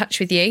get in touch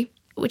with you,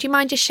 would you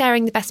mind just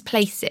sharing the best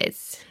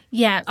places?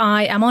 Yeah,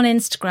 I am on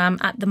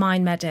Instagram at The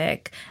Mind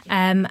Medic.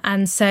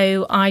 And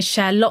so I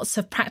share lots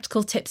of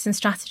practical tips and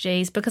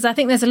strategies because I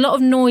think there's a lot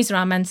of noise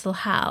around mental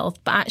health,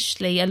 but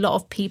actually a lot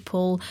of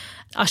people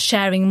are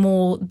sharing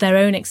more their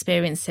own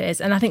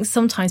experiences. And I think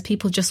sometimes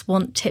people just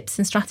want tips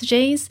and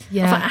strategies.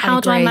 Yeah, like,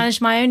 how do I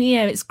manage my own?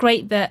 It's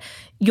great that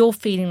you're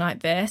feeling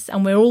like this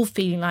and we're all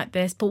feeling like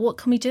this, but what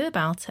can we do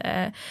about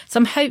it? So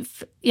I'm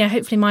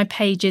hopefully my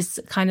page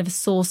is kind of a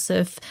source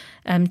of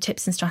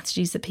tips and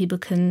strategies that people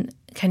can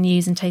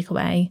use and take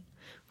away.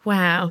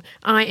 Wow,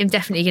 I am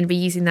definitely going to be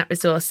using that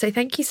resource. So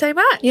thank you so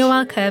much. You're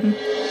welcome.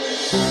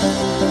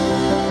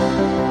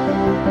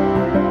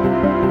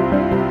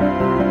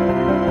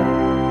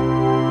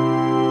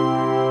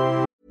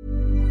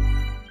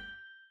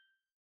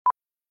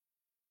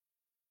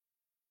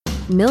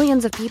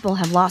 Millions of people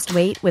have lost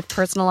weight with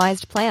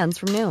personalized plans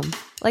from Noom.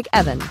 Like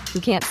Evan, who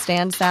can't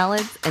stand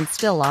salads and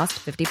still lost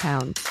 50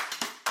 pounds.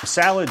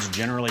 Salads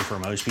generally for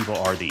most people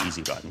are the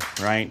easy button,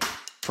 right?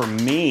 For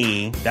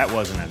me, that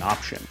wasn't an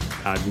option.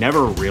 I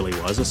never really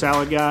was a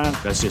salad guy.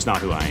 That's just not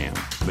who I am.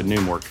 But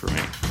Noom worked for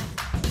me.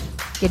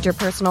 Get your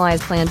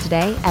personalized plan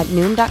today at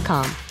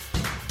Noom.com.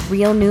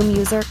 Real Noom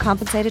user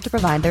compensated to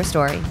provide their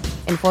story.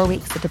 In 4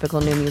 weeks, the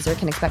typical Noom user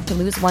can expect to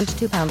lose 1 to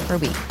 2 pounds per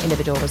week.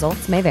 Individual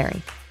results may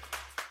vary.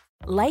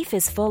 Life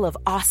is full of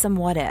awesome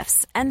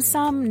what-ifs, and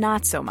some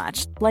not so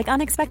much, like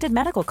unexpected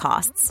medical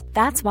costs.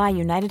 That's why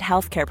United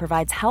Healthcare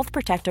provides Health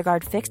Protector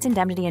Guard fixed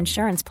indemnity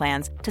insurance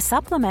plans to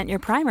supplement your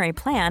primary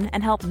plan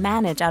and help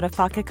manage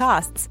out-of-pocket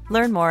costs.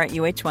 Learn more at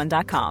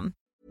uh1.com.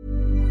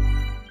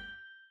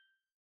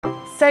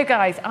 So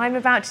guys, I'm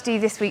about to do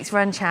this week's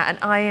Run Chat and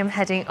I am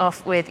heading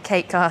off with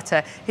Kate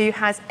Carter, who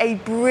has a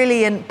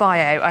brilliant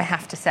bio, I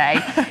have to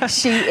say.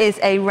 She is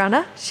a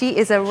runner, she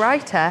is a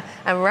writer,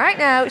 and right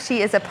now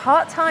she is a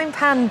part-time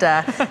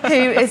panda who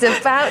is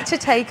about to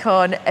take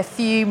on a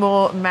few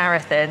more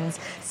marathons.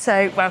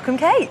 So welcome,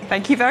 Kate.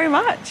 Thank you very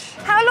much.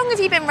 How long have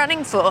you been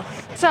running for?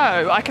 So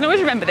I can always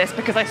remember this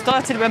because I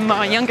started when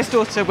my youngest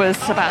daughter was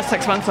about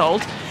 6 months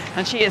old.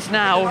 And she is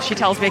now, she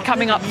tells me,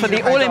 coming up for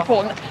the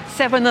all-important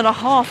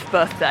 7.5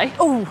 birthday.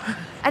 Oh,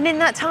 And in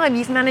that time,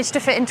 you've managed to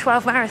fit in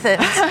 12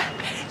 marathons.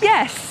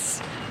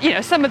 Yes. You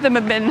know, some of them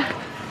have been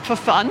for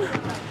fun,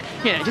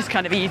 you know, just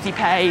kind of easy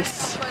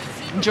pace,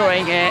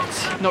 enjoying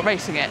it, not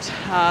racing it.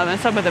 And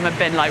some of them have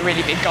been like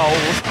really big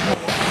goals,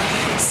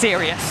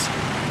 serious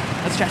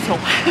and stressful.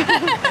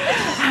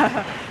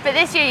 But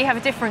this year you have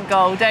a different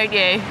goal, don't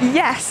you?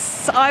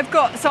 Yes, I've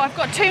got 2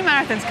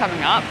 marathons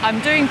coming up. I'm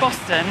doing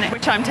Boston,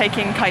 which I'm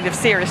taking kind of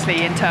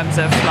seriously in terms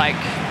of like,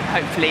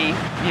 hopefully,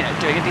 you know,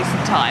 doing a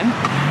decent time.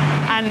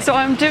 And so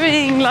I'm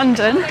doing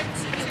London.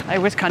 I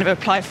always kind of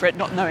apply for it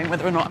not knowing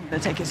whether or not I'm going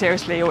to take it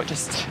seriously or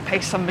just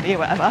pace somebody or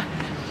whatever.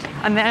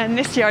 And then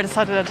this year I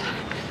decided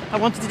I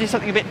wanted to do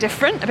something a bit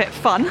different, a bit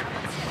fun.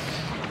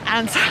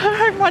 And so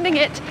I'm running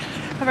it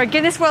for a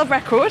Guinness World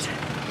Record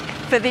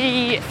for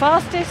the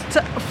fastest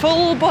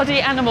full-body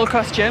animal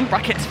costume,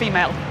 brackets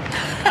female,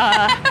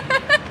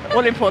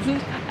 all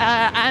important,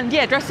 and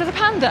yeah, dressed as a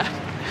panda.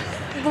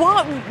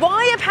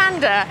 Why a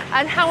panda,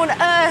 and how on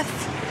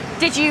earth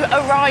did you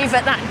arrive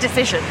at that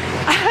decision?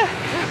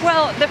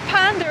 Well, the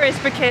panda is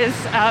because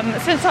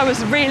since I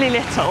was really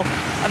little,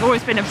 I've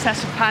always been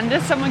obsessed with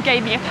pandas. Someone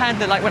gave me a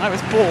panda like when I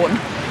was born,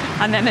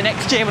 and then the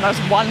next year when I was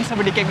 1,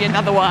 somebody gave me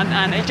another one,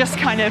 and it just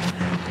kind of,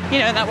 you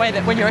know, in that way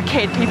that when you're a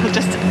kid, people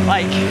just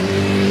like,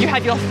 you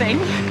have your thing.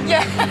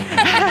 Yeah.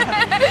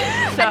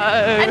 So,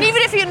 and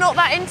even if you're not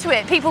that into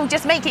it, people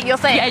just make it your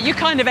thing. Yeah, you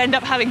kind of end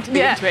up having to be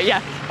into it,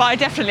 yeah. But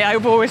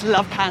I've always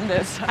loved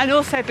pandas. And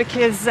also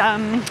because,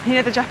 you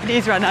know, the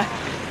Japanese runner,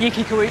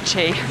 Yuki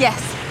Kawauchi. Yes.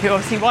 Who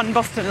obviously won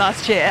Boston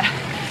last year.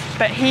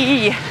 But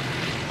he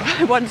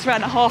once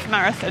ran a half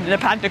marathon in a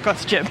panda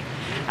costume.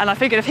 And I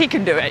figured if he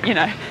can do it, you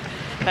know,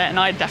 then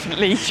I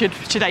definitely should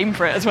aim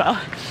for it as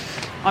well.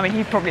 I mean,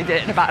 he probably did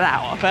it in about an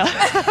hour, but...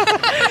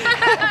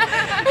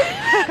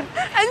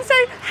 And so,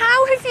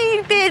 how have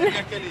you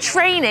been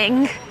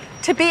training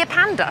to be a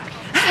panda?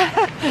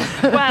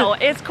 Well,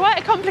 it's quite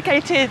a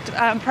complicated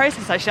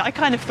process, actually. I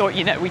kind of thought,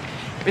 you know,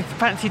 with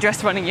fancy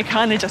dress running, you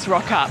kind of just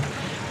rock up.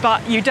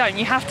 But you don't.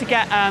 You have to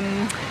get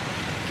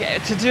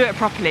to do it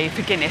properly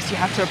for Guinness, you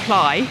have to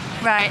apply.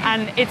 Right.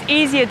 And it's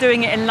easier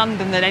doing it in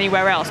London than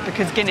anywhere else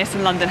because Guinness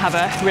and London have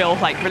a real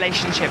like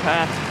relationship,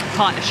 a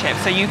partnership.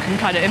 So you can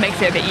kind of, it makes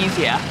it a bit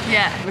easier.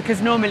 Yeah.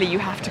 Because normally you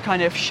have to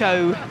kind of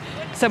show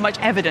so much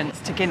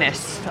evidence to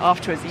Guinness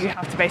afterwards that you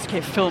have to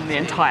basically film the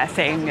entire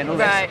thing and all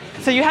Right.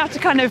 this. So you have to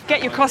kind of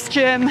get your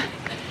costume,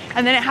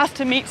 and then it has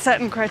to meet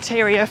certain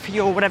criteria for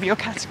your whatever your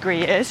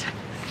category is.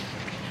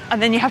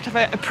 And then you have to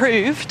have it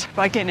approved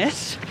by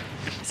Guinness.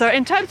 So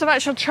in terms of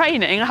actual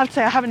training, I have to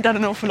say I haven't done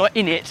an awful lot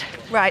in it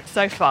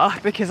so far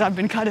because I've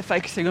been kind of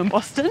focusing on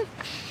Boston.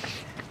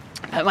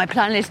 My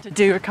plan is to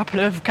do a couple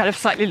of kind of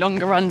slightly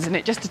longer runs in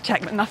it just to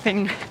check that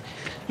nothing,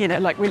 you know,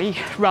 like really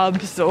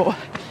rubs or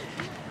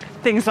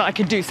things that I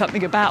could do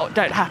something about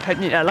don't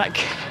happen, you know, like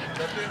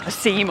a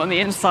seam on the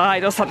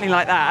inside or something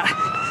like that.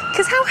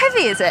 Because how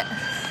heavy is it?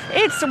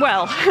 It's,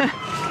 well,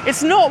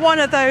 it's not one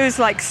of those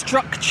like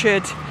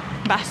structured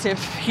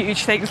massive,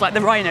 huge things like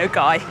the Rhino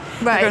guy.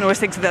 Right. Everyone always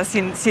thinks that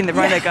they've seen the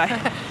Rhino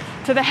guy.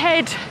 So the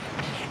head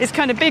is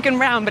kind of big and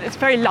round, but it's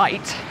very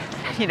light.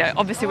 You know,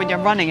 obviously when you're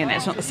running in it,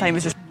 it's not the same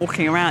as just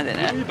walking around in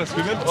it.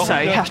 So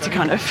you have to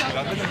kind of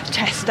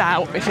test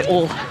out if it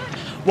will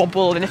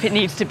wobble and if it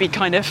needs to be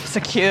kind of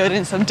secured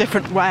in some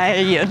different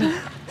way. And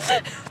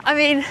I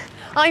mean,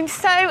 I'm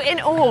so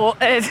in awe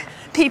of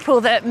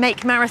people that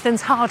make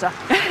marathons harder.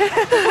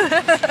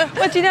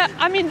 Well, do you know,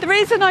 I mean, the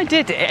reason I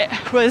did it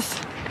was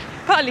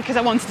partly because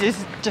I wanted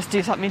to just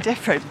do something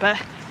different, but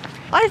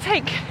I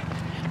take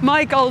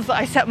my goals that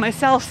I set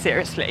myself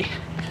seriously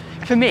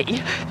for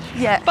me.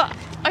 Yeah. But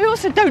I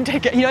also don't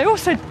take it, you know, I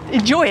also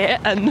enjoy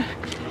it and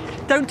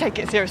don't take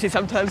it seriously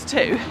sometimes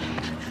too.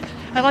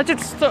 And I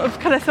just sort of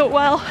kind of thought,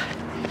 well,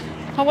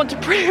 I want to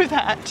prove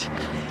that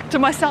to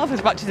myself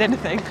as much as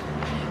anything.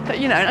 That,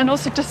 you know, and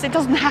also just it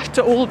doesn't have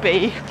to all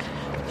be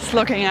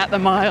slogging out the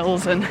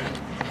miles and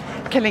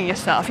killing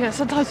yourself. You know,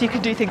 sometimes you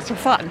can do things for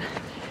fun.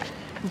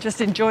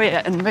 Just enjoy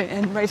it and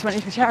raise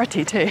money for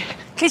charity too.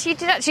 Because you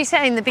did actually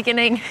say in the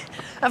beginning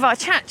of our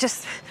chat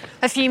just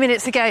a few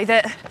minutes ago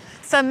that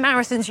some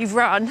marathons you've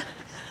run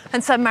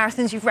and some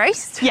marathons you've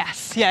raced.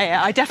 Yes,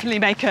 yeah. I definitely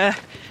make a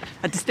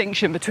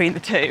distinction between the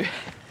two.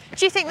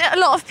 Do you think that a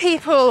lot of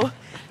people,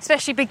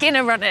 especially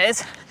beginner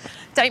runners,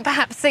 don't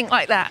perhaps think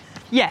like that?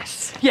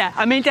 Yes, yeah,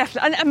 I mean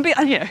definitely.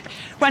 And you know,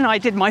 when I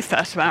did my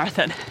first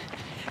marathon,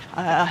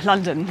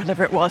 London,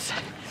 whatever it was,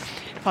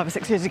 5 or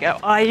 6 years ago,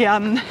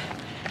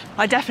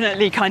 I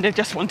definitely kind of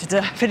just wanted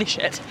to finish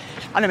it.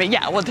 And I mean,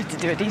 yeah, I wanted to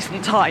do a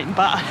decent time,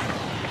 but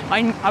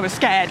I was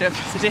scared of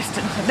the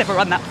distance. I'd never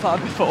run that far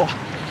before.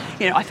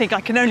 You know, I think I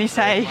can only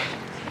say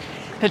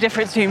the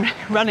difference between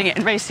running it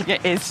and racing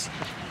it is,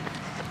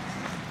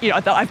 you know,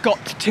 that I've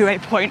got to a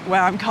point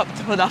where I'm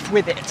comfortable enough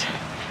with it.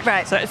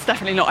 Right. So it's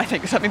definitely not, I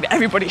think, something that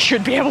everybody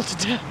should be able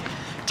to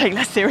take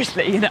less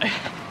seriously, you know.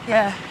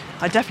 Yeah.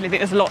 I definitely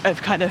think there's a lot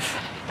of kind of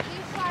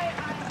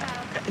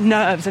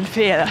nerves and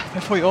fear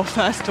before your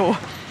first or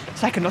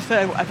second or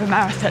third whatever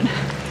marathon.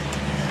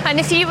 And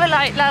if you were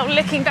like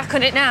looking back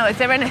on it now, is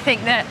there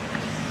anything that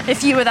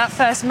if you were that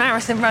first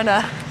marathon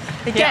runner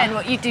again, Yeah.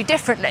 what you'd do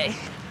differently.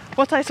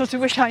 What I sort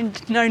of wish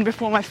I'd known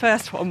before my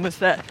first one was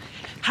that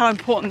how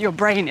important your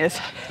brain is,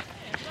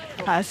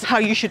 as how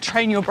you should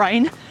train your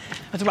brain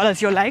as well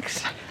as your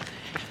legs,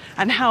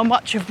 and how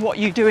much of what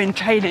you do in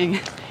training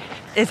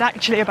is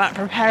actually about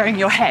preparing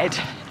your head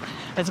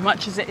as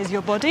much as it is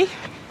your body.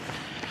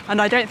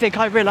 And I don't think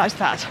I realised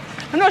that.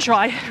 I'm not sure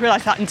I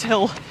realised that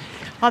until,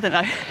 I don't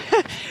know,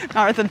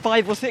 marathon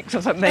 5 or 6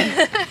 or something.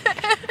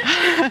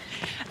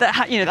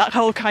 That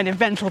whole kind of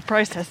mental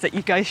process that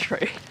you go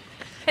through.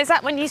 Is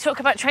that when you talk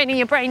about training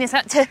your brain, is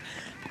that to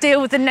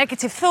deal with the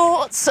negative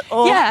thoughts?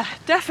 Or? Yeah,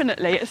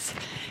 definitely.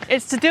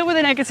 It's to deal with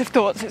the negative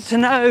thoughts. It's to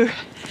know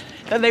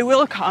that they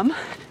will come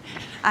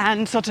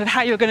and sort of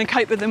how you're going to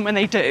cope with them when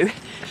they do.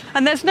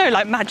 And there's no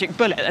like magic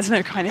bullet. There's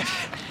no kind of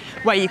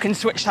way you can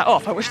switch that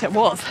off. I wish there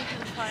was.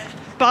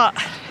 But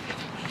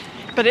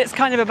it's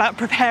kind of about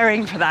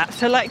preparing for that.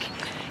 So like,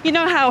 you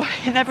know how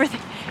in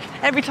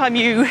every time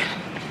you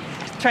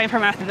train for a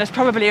marathon, there's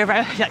probably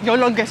your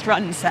longest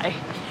run, say.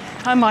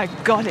 Oh my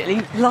God,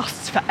 it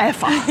lasts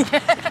forever.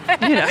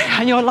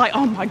 And you're like,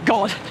 oh my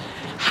God,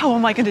 how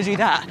am I going to do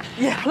that?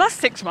 Yeah. Well, that's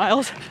 6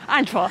 miles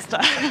and faster.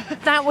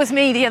 That was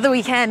me the other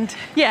weekend.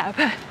 Yeah,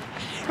 but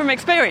from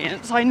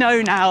experience, I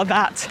know now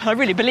that, I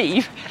really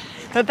believe,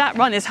 that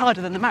run is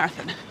harder than the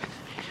marathon.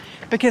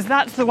 Because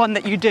that's the one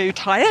that you do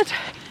tired,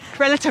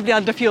 relatively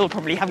under fuel,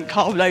 probably haven't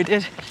carb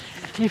loaded,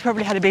 you've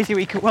probably had a busy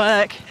week at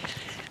work,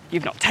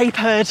 you've not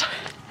tapered,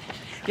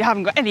 you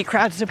haven't got any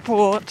crowd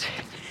support,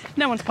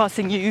 no one's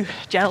passing you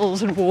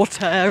gels and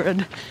water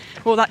and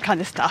all that kind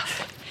of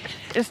stuff.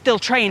 It's still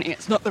training,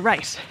 it's not the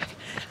race.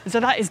 And so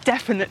that is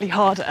definitely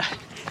harder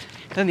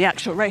than the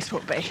actual race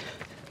will be.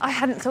 I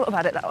hadn't thought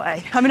about it that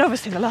way. I mean,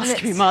 obviously the last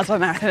 2 miles of a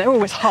marathon, they're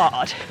always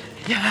hard.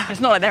 Yeah. It's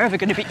not like they're ever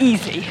going to be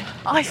easy.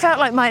 I felt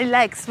like my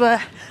legs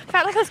felt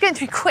like I was going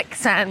through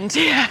quicksand.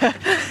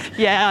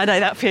 Yeah, I know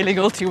that feeling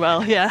all too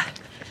well, yeah.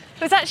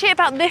 It was actually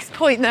about this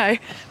point though,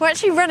 we're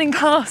actually running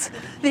past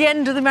the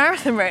end of the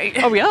marathon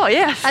route. Oh, we are,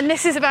 yes. And I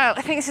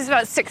think this is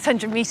about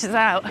 600 metres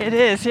out. It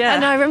is, yeah.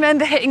 And I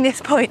remember hitting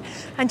this point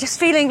and just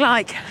feeling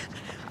like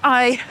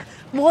I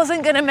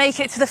wasn't going to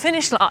make it to the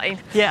finish line.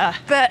 Yeah.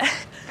 But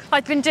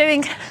I'd been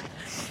doing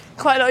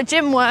quite a lot of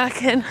gym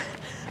work, and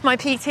my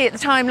PT at the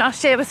time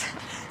last year was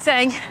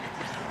saying,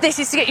 this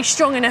is to get you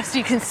strong enough so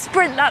you can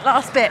sprint that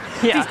last bit.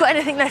 Yeah. If you've got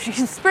anything left, you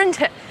can sprint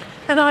it.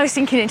 And I was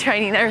thinking in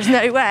training, there is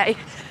no way.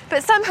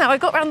 But somehow I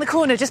got round the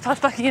corner just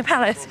past Buckingham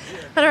Palace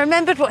and I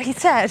remembered what he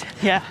said.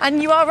 Yeah.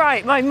 And you are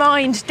right, my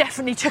mind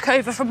definitely took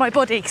over from my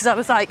body because I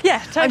was like, yeah,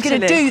 totally. I'm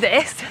going to do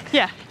this.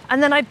 Yeah.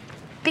 And then I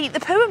beat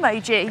the poo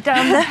emoji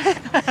down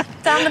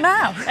the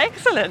mouth.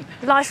 Excellent.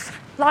 Life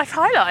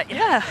highlight.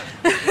 Yeah.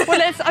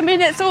 Well,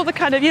 it's all the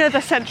kind of, the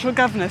central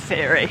governor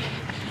theory,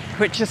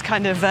 which is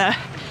kind of a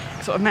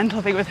sort of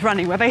mental thing with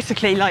running, where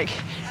basically like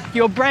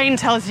your brain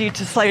tells you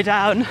to slow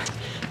down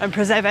and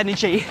preserve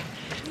energy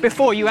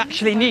before you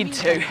actually need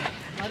to.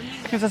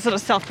 It's a sort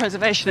of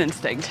self-preservation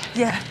instinct.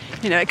 Yeah.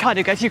 It kind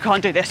of goes, you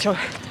can't do this, you're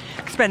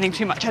spending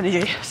too much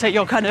energy. So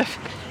you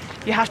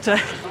have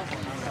to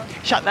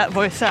shut that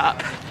voice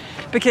up.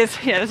 Because,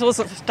 there's all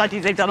sorts of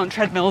studies they've done on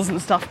treadmills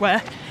and stuff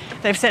where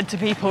they've said to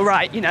people,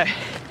 right,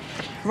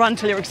 run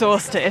till you're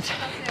exhausted.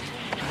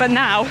 But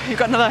now you've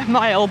got another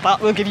mile, but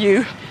we'll give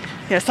you,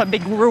 some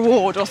big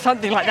reward or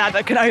something like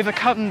that can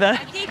overcome the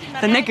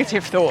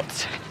negative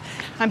thoughts.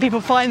 And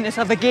people find this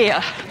other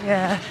gear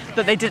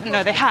that they didn't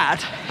know they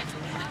had.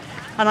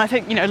 And I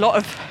think, a lot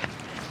of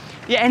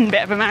the end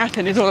bit of a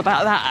marathon is all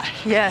about that.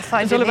 Yeah,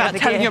 it's all about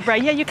telling your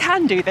brain, you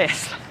can do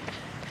this.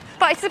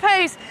 But I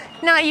suppose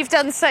now you've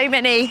done so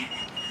many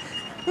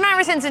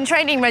marathons and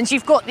training runs,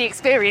 you've got the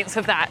experience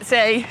of that,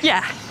 so...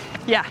 Yeah.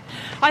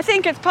 I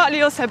think it's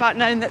partly also about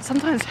knowing that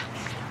sometimes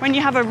when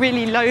you have a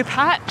really low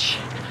patch,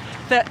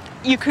 that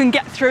you can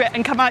get through it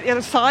and come out the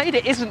other side.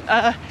 It isn't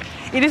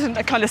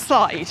a kind of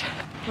slide.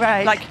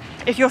 Right. Like,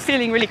 if you're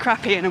feeling really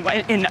crappy in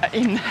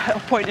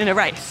a point in a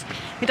race,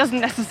 it doesn't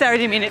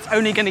necessarily mean it's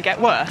only going to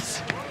get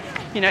worse.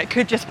 It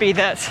could just be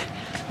that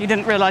you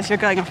didn't realise you're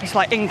going up a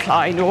slight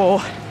incline,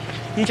 or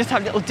you just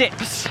have little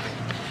dips.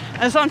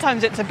 And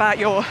sometimes it's about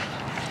your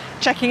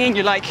checking in.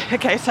 You're like,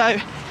 okay, so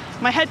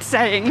my head's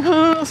saying,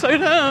 oh, slow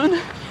down.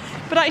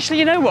 But actually,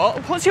 you know what?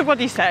 What's your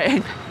body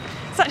saying?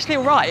 It's actually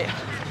all right.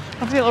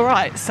 I feel all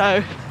right.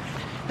 So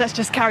let's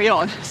just carry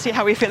on, see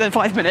how we feel in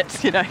 5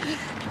 minutes,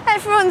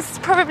 Everyone's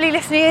probably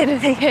listening in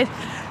and thinking,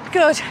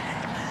 good,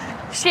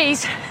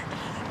 she's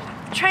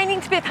training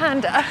to be a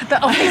panda,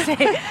 but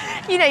obviously,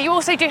 you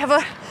also do have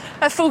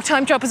a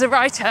full-time job as a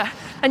writer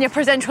and you're a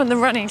presenter on the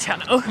running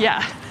channel.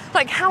 Yeah.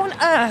 Like, how on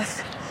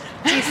earth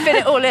do you fit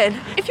it all in?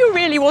 If you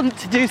really want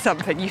to do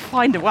something, you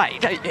find a way,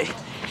 don't you?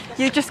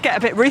 You just get a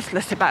bit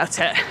ruthless about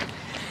it.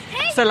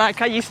 So,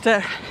 like, I used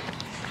to,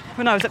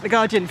 when I was at The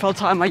Guardian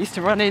full-time, I used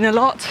to run in a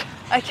lot.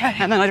 Okay.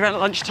 And then I'd run at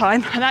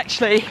lunchtime, and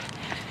actually,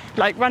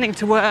 like, running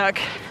to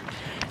work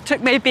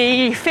took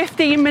maybe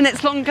 15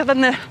 minutes longer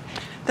than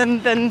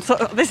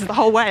sort of, this is the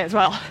whole way as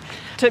well.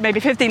 Took maybe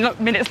 15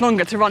 minutes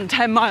longer to run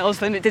 10 miles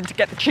than it did to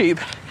get the tube.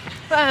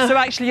 Wow. So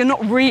actually you're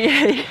not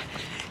really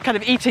kind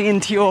of eating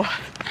into your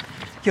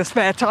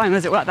spare time,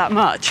 as it were, that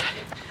much.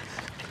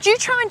 Do you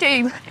try and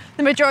do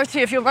the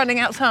majority of your running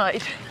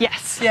outside?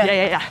 Yes. Yeah.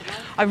 Yeah.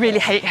 I really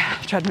hate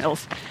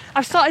treadmills.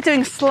 I've started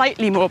doing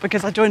slightly more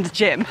because I joined a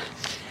gym,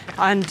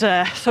 and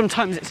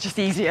sometimes it's just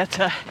easier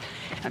to,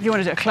 if you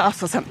want to do a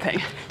class or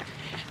something,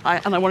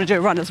 and I want to do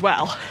a run as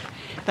well,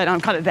 then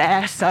I'm kind of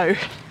there. So,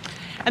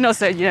 and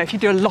also, you know, if you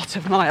do a lot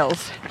of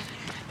miles,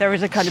 there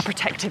is a kind of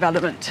protective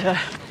element to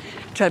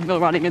treadmill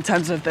running in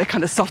terms of the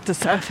kind of softer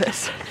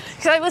surface.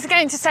 Because I was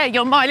going to say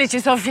your mileage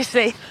is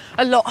obviously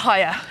a lot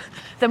higher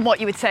than what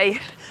you would say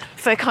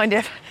for kind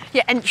of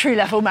your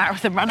entry-level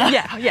marathon runner.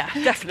 Yeah,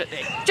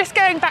 definitely. Just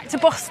going back to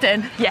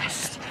Boston.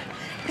 Yes.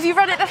 Have you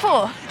run it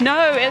before?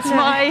 No,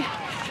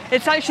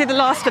 it's actually the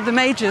last of the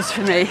majors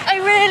for me.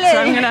 Oh, really? So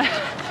I'm going to,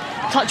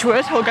 touch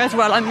wood, all goes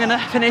well, I'm going to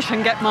finish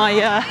and get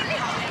my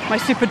my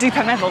super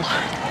duper medal.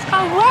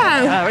 Oh,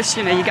 wow. Which,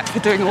 you know, you get for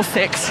doing all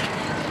 6.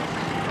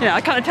 You know,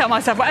 I kind of tell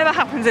myself, whatever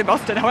happens in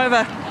Boston,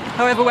 however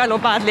well or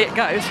badly it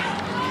goes,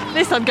 at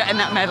least I'm getting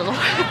that medal.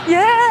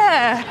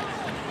 Yeah.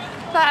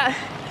 That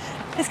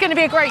is going to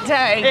be a great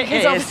day. It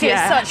is,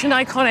 It's such an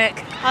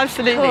iconic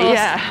Absolutely, course.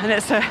 yeah. And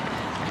it's a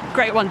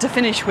great one to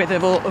finish with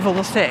of all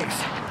the 6.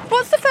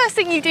 What's the first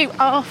thing you do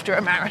after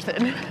a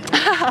marathon?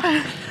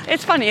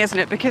 It's funny, isn't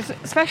it? Because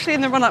especially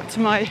in the run-up to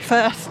my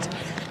first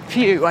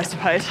few, I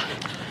suppose,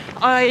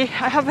 I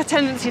have a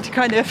tendency to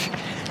kind of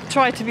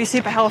try to be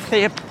super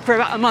healthy for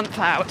about a month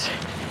out.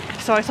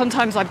 So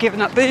sometimes I've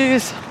given up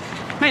booze,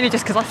 mainly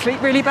just because I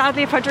sleep really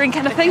badly if I drink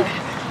anything.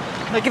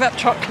 I give up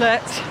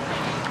chocolate.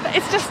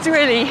 It's just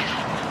really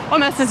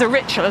almost as a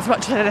ritual as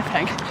much as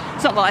anything.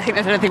 It's not that I think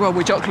there's anything wrong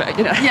with chocolate,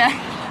 you know.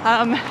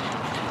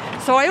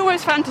 Yeah. So I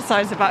always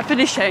fantasize about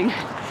finishing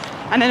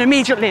and then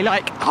immediately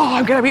like, oh,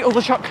 I'm going to eat all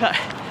the chocolate.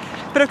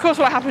 But of course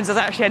what happens is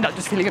I actually end up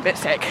just feeling a bit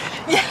sick.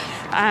 Yeah.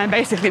 And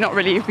basically not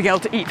really being able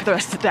to eat for the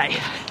rest of the day.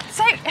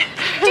 So,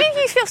 do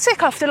you feel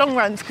sick after long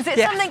runs? Because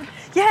it's something...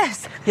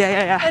 Yes.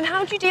 Yeah. And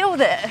how do you deal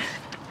with it?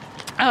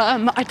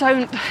 I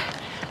don't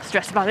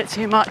stress about it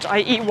too much. I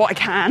eat what I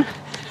can.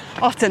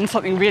 Often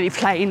something really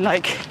plain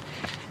like,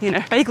 you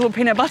know, bagel or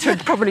peanut butter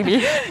would probably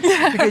be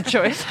a good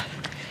choice.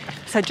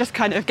 So just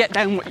kind of get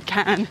down what you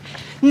can,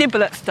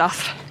 nibble at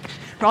stuff,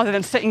 rather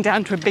than sitting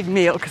down to a big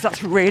meal, because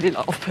that's really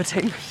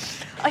off-putting.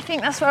 I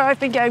think that's where I've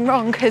been going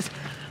wrong, because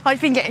I've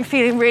been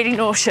feeling really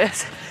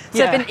nauseous.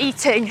 So I've been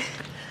eating,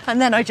 and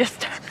then I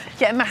just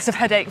get a massive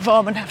headache,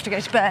 vom, and have to go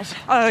to bed.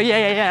 Oh,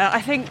 yeah.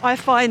 I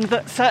find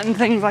that certain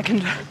things I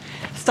can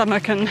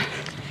stomach and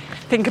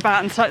think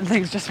about, and certain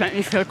things just make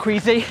me feel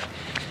queasy.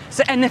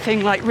 So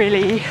anything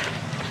related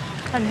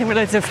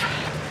to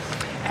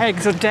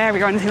eggs or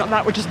dairy or anything like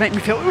that would just make me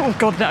feel, oh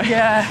God, no.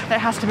 Yeah. It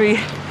has to be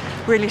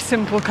really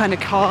simple kind of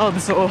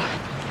carbs, or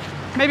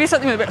maybe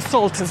something with a bit of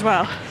salt as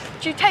well.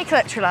 Do you take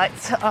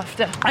electrolytes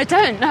after? I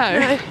don't know.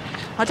 No.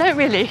 I don't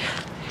really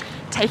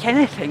take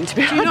anything, to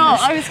be honest. Do you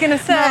not? I was going to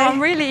say. No, I'm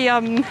really,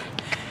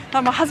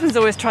 my husband's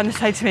always trying to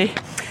say to me,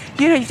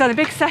 you know, you've done a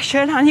big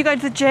session and you go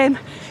to the gym,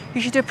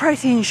 you should do a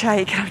protein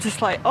shake. And I'm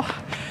just like,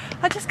 oh,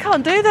 I just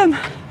can't do them.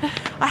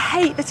 I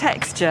hate the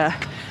texture.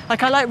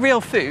 Like, I like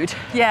real food.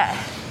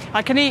 Yeah.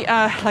 I can eat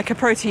like a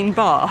protein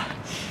bar,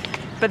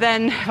 but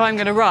then if I'm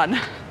going to run,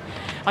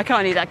 I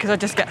can't eat that because I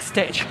just get a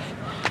stitch.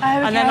 Oh,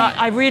 okay. And then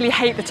I really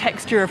hate the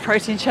texture of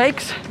protein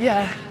shakes.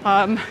 Yeah.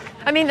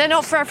 I mean, they're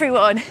not for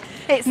everyone.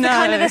 It's the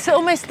kind of this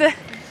almost the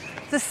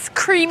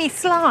creamy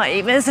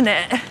slime, isn't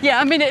it? Yeah,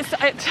 I mean, to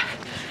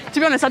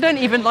be honest, I don't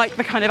even like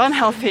the kind of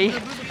unhealthy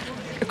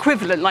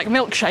equivalent, like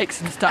milkshakes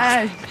and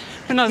stuff.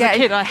 When I was a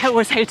kid, I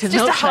always hated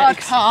milkshakes. Just a hard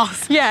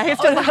pass. Yeah,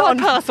 it's just a hard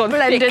pass on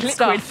blended thick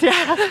stuff. liquids.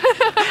 Yeah.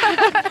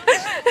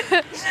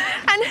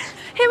 And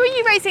who are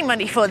you raising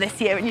money for this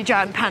year in your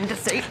giant panda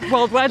suit?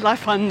 World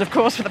Wildlife Fund, of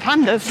course, for the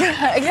pandas.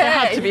 Okay. It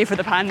had to be for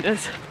the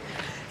pandas.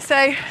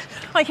 So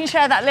I can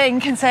share that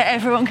link and say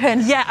everyone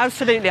can. Yeah,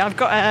 absolutely. I've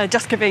got a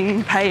Just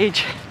Giving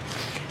page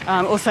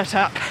all set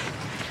up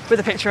with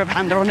a picture of a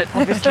panda on it,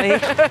 obviously.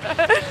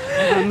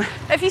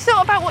 Have you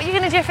thought about what you're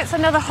going to do if it's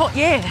another hot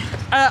year?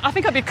 I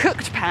think I'd be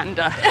cooked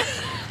panda,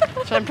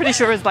 which I'm pretty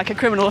sure is like a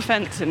criminal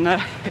offence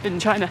in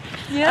China.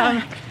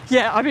 Yeah.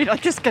 I mean, I'm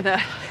just going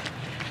to...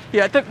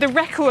 Yeah, the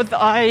record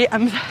that I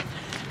am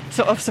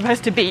sort of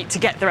supposed to beat, to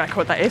get the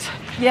record that is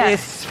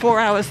 4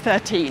 hours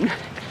 13.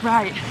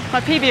 Right.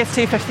 My PB is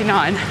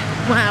 2:59.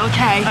 Wow,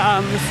 okay.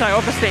 So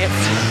obviously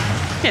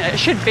it's, it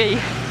should be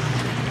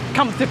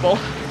comfortable.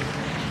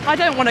 I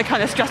don't want to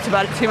kind of stress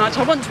about it too much.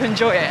 I want to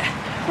enjoy it.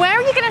 Where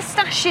are you going to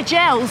stash your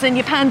gels in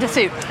your panda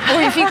suit? Or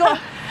have you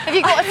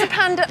got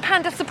a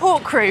panda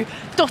support crew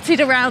dotted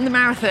around the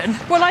marathon?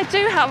 Well, I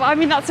do have. I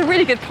mean, that's a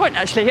really good point,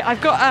 actually.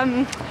 I've got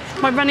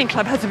my running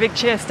club has a big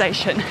cheer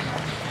station,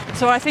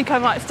 so I think I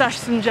might stash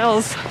some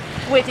gels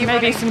with you.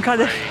 Maybe some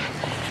kind of.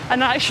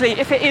 And actually,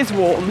 if it is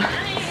warm,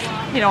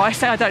 I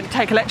say I don't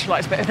take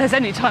electrolytes, but if there's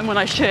any time when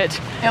I should,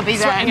 it'll be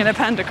sweating in a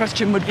panda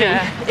costume would be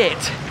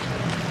it.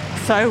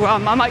 So I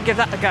might give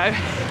that a go.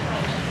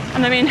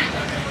 And I mean,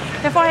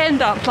 if I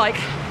end up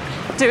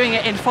doing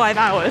it in 5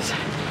 hours,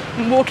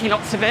 I'm walking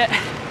lots of it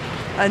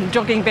and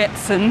jogging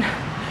bits and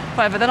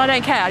whatever, then I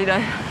don't care, you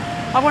know.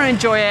 I want to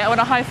enjoy it. I want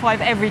to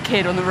high-five every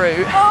kid on the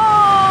route.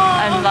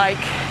 And like,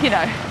 you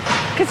know,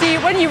 because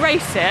when you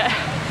race it,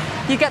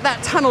 you get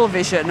that tunnel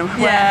vision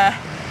where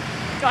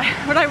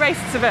when I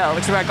raced Seville,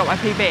 which is where I got my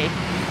PB,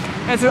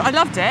 I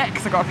loved it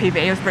because I got a PB,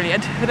 it was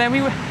brilliant. But then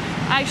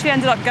I actually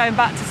ended up going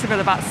back to Seville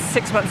about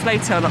 6 months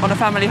later on a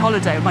family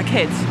holiday with my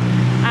kids.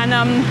 And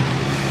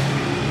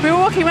we were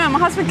walking around, my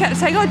husband kept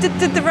saying, oh,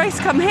 did the race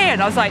come here?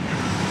 And I was like,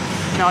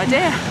 no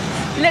idea.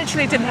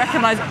 Literally didn't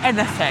recognise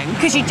anything.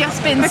 Because you've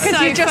just been because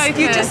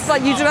so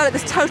you develop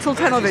this total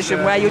tunnel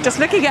vision where you're just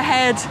looking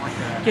ahead,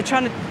 you're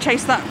trying to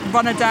chase that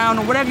runner down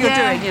or whatever you're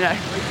doing, you know.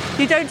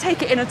 You don't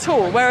take it in at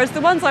all. Whereas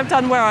the ones I've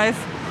done where I've,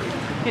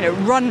 you know,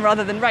 run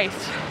rather than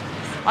raced,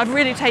 I've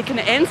really taken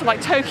it in. So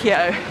like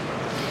Tokyo,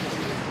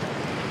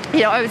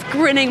 you know, I was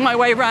grinning my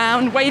way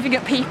around, waving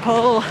at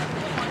people,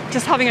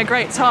 just having a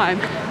great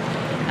time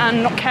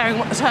and not caring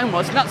what the time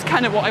was. And that's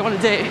kind of what I want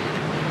to do.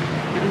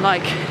 And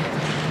like,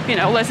 you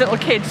know, all those little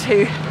kids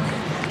who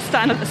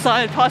stand at the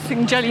side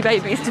passing jelly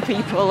babies to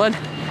people and,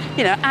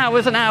 you know,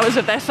 hours and hours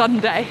of their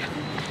Sunday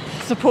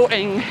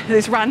supporting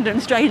these random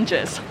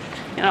strangers.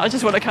 You know, I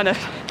just want to kind of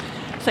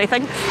say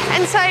thanks.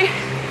 And so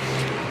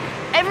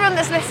everyone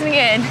that's listening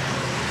in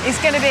is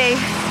going to be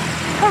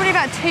probably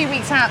about 2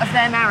 weeks out of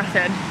their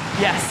marathon.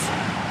 Yes.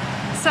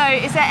 So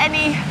is there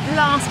any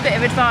last bit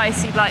of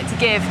advice you'd like to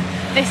give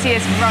this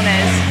year's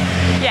runners?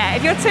 Yeah,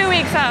 if you're 2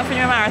 weeks out from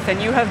your marathon,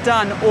 you have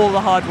done all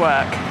the hard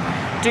work.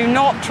 Do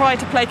not try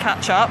to play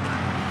catch up.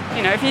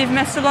 You know, if you've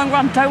missed a long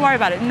run, don't worry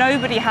about it.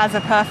 Nobody has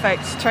a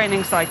perfect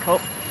training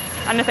cycle.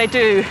 And if they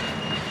do,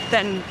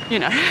 then, you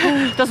know,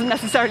 doesn't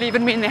necessarily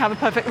even mean they have a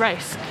perfect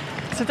race.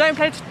 So don't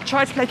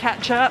try to play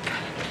catch up.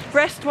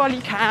 Rest while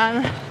you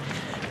can.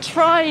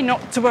 Try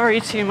not to worry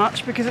too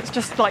much because it's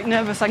just like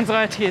nervous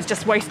anxiety is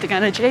just wasting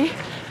energy.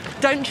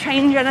 Don't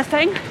change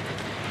anything.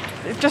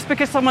 Just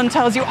because someone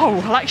tells you, oh,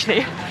 well,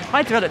 actually,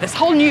 I developed this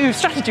whole new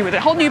strategy with it,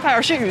 whole new pair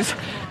of shoes.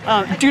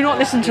 Do not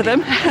listen to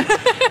them.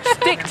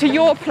 Stick to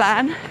your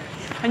plan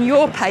and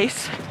your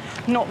pace,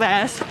 not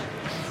theirs.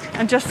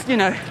 And just, you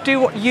know, do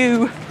what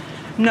you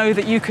know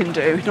that you can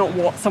do, not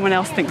what someone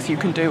else thinks you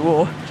can do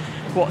or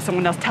what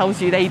someone else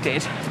tells you they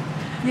did.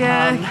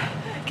 Yeah,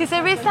 because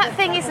there is that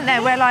thing, isn't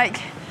there, where like,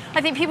 I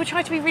think people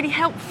try to be really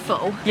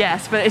helpful.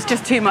 Yes, but it's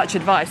just too much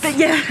advice. But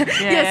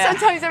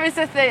sometimes there is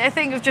a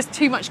thing of just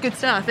too much good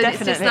stuff. And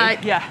definitely. It's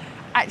just like,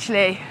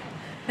 actually,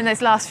 in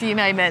those last few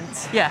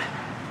moments,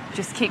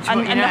 just keep to what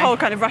you know. And the whole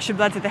kind of rush of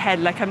blood to the head,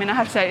 like, I mean, I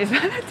have to say,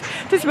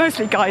 it's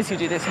mostly guys who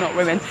do this, not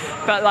women.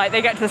 But like,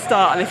 they get to the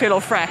start and they feel all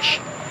fresh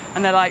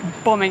and they're like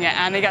bombing it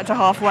and they get to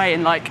halfway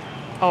and like,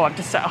 oh, I've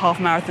just set a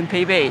half marathon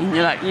PB. And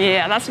you're like,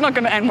 yeah, that's not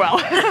going to end well.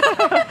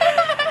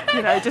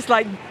 You know, just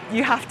like,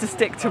 you have to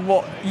stick to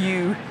what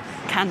you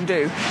can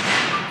do.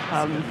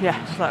 So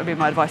that would be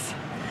my advice.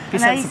 Be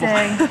amazing.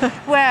 sensible.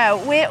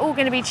 Well, we're all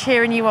going to be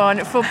cheering you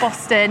on for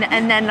Boston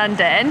and then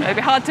London. It'd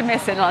be hard to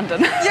miss in London.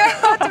 Yeah,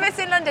 hard to miss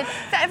in London.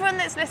 So everyone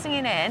that's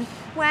listening in,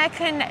 where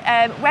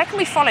can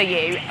we follow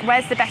you?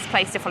 Where's the best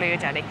place to follow your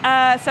journey?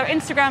 So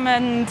Instagram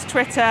and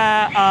Twitter,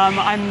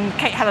 I'm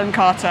Kate Helen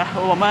Carter,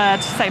 all one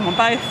word, same on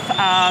both.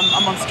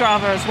 I'm on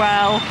Strava as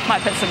well.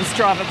 Might put some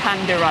Strava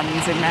Panda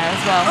runs in there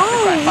as well.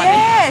 Oh,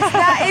 yes,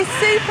 that is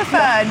super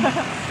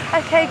fun.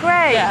 Okay,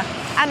 great. Yeah.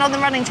 And on the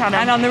running channel.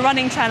 And on the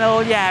running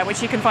channel,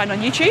 which you can find on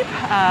YouTube,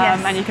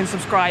 and you can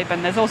subscribe.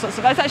 And there's all sorts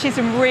of, there's actually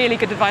some really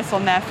good advice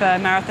on there for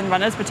marathon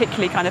runners,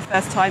 particularly kind of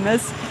first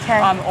timers,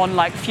 on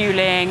like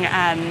fueling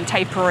and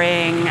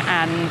tapering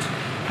and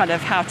kind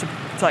of how to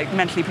like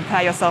mentally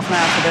prepare yourself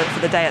now for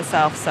the day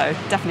itself. So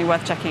definitely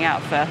worth checking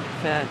out for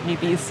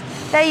newbies.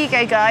 There you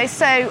go, guys.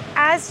 So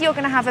as you're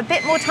going to have a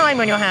bit more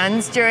time on your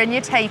hands during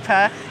your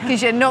taper,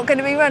 because you're not going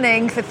to be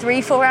running for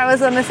 3-4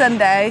 hours on a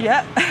Sunday,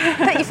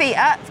 put your feet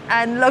up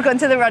and log on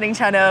to the running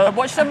channel. And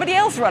watch somebody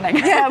else running.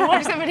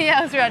 Watch somebody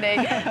else running.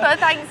 Well,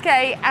 thanks,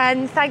 Kate,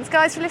 and thanks,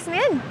 guys, for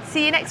listening in.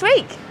 See you next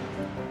week.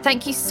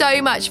 Thank you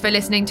so much for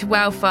listening to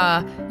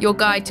Welfare, your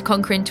guide to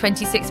conquering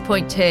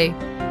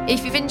 26.2.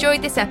 If you've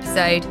enjoyed this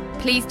episode,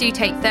 please do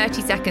take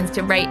 30 seconds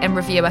to rate and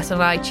review us on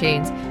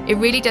iTunes. It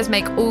really does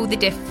make all the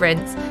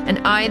difference, and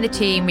I and the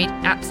team read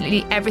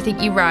absolutely everything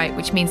you write,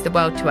 which means the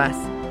world to us.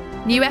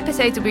 New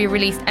episodes will be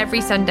released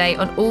every Sunday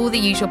on all the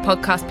usual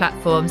podcast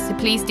platforms, so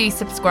please do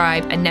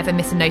subscribe and never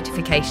miss a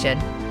notification.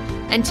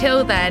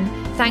 Until then,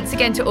 thanks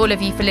again to all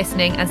of you for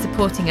listening and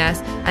supporting us,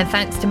 and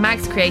thanks to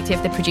Mags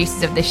Creative, the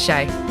producers of this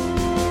show.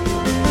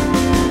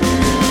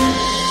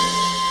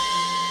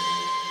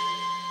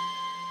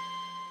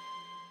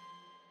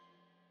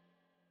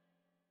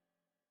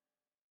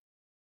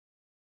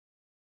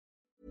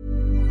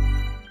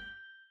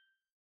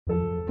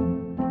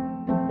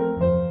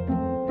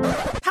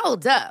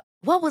 Hold up.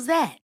 What was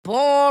that?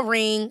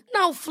 Boring.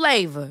 No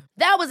flavor.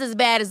 That was as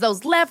bad as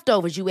those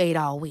leftovers you ate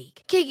all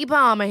week. Keke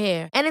Palmer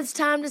here, and it's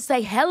time to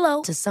say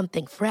hello to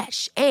something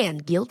fresh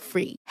and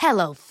guilt-free.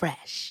 Hello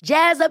Fresh.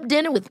 Jazz up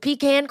dinner with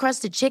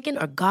pecan-crusted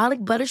chicken or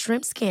garlic butter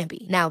shrimp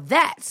scampi. Now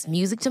that's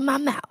music to my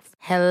mouth.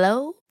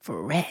 Hello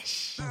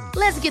Fresh.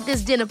 Let's get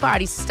this dinner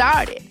party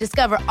started.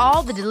 Discover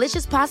all the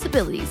delicious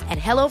possibilities at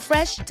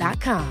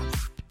HelloFresh.com.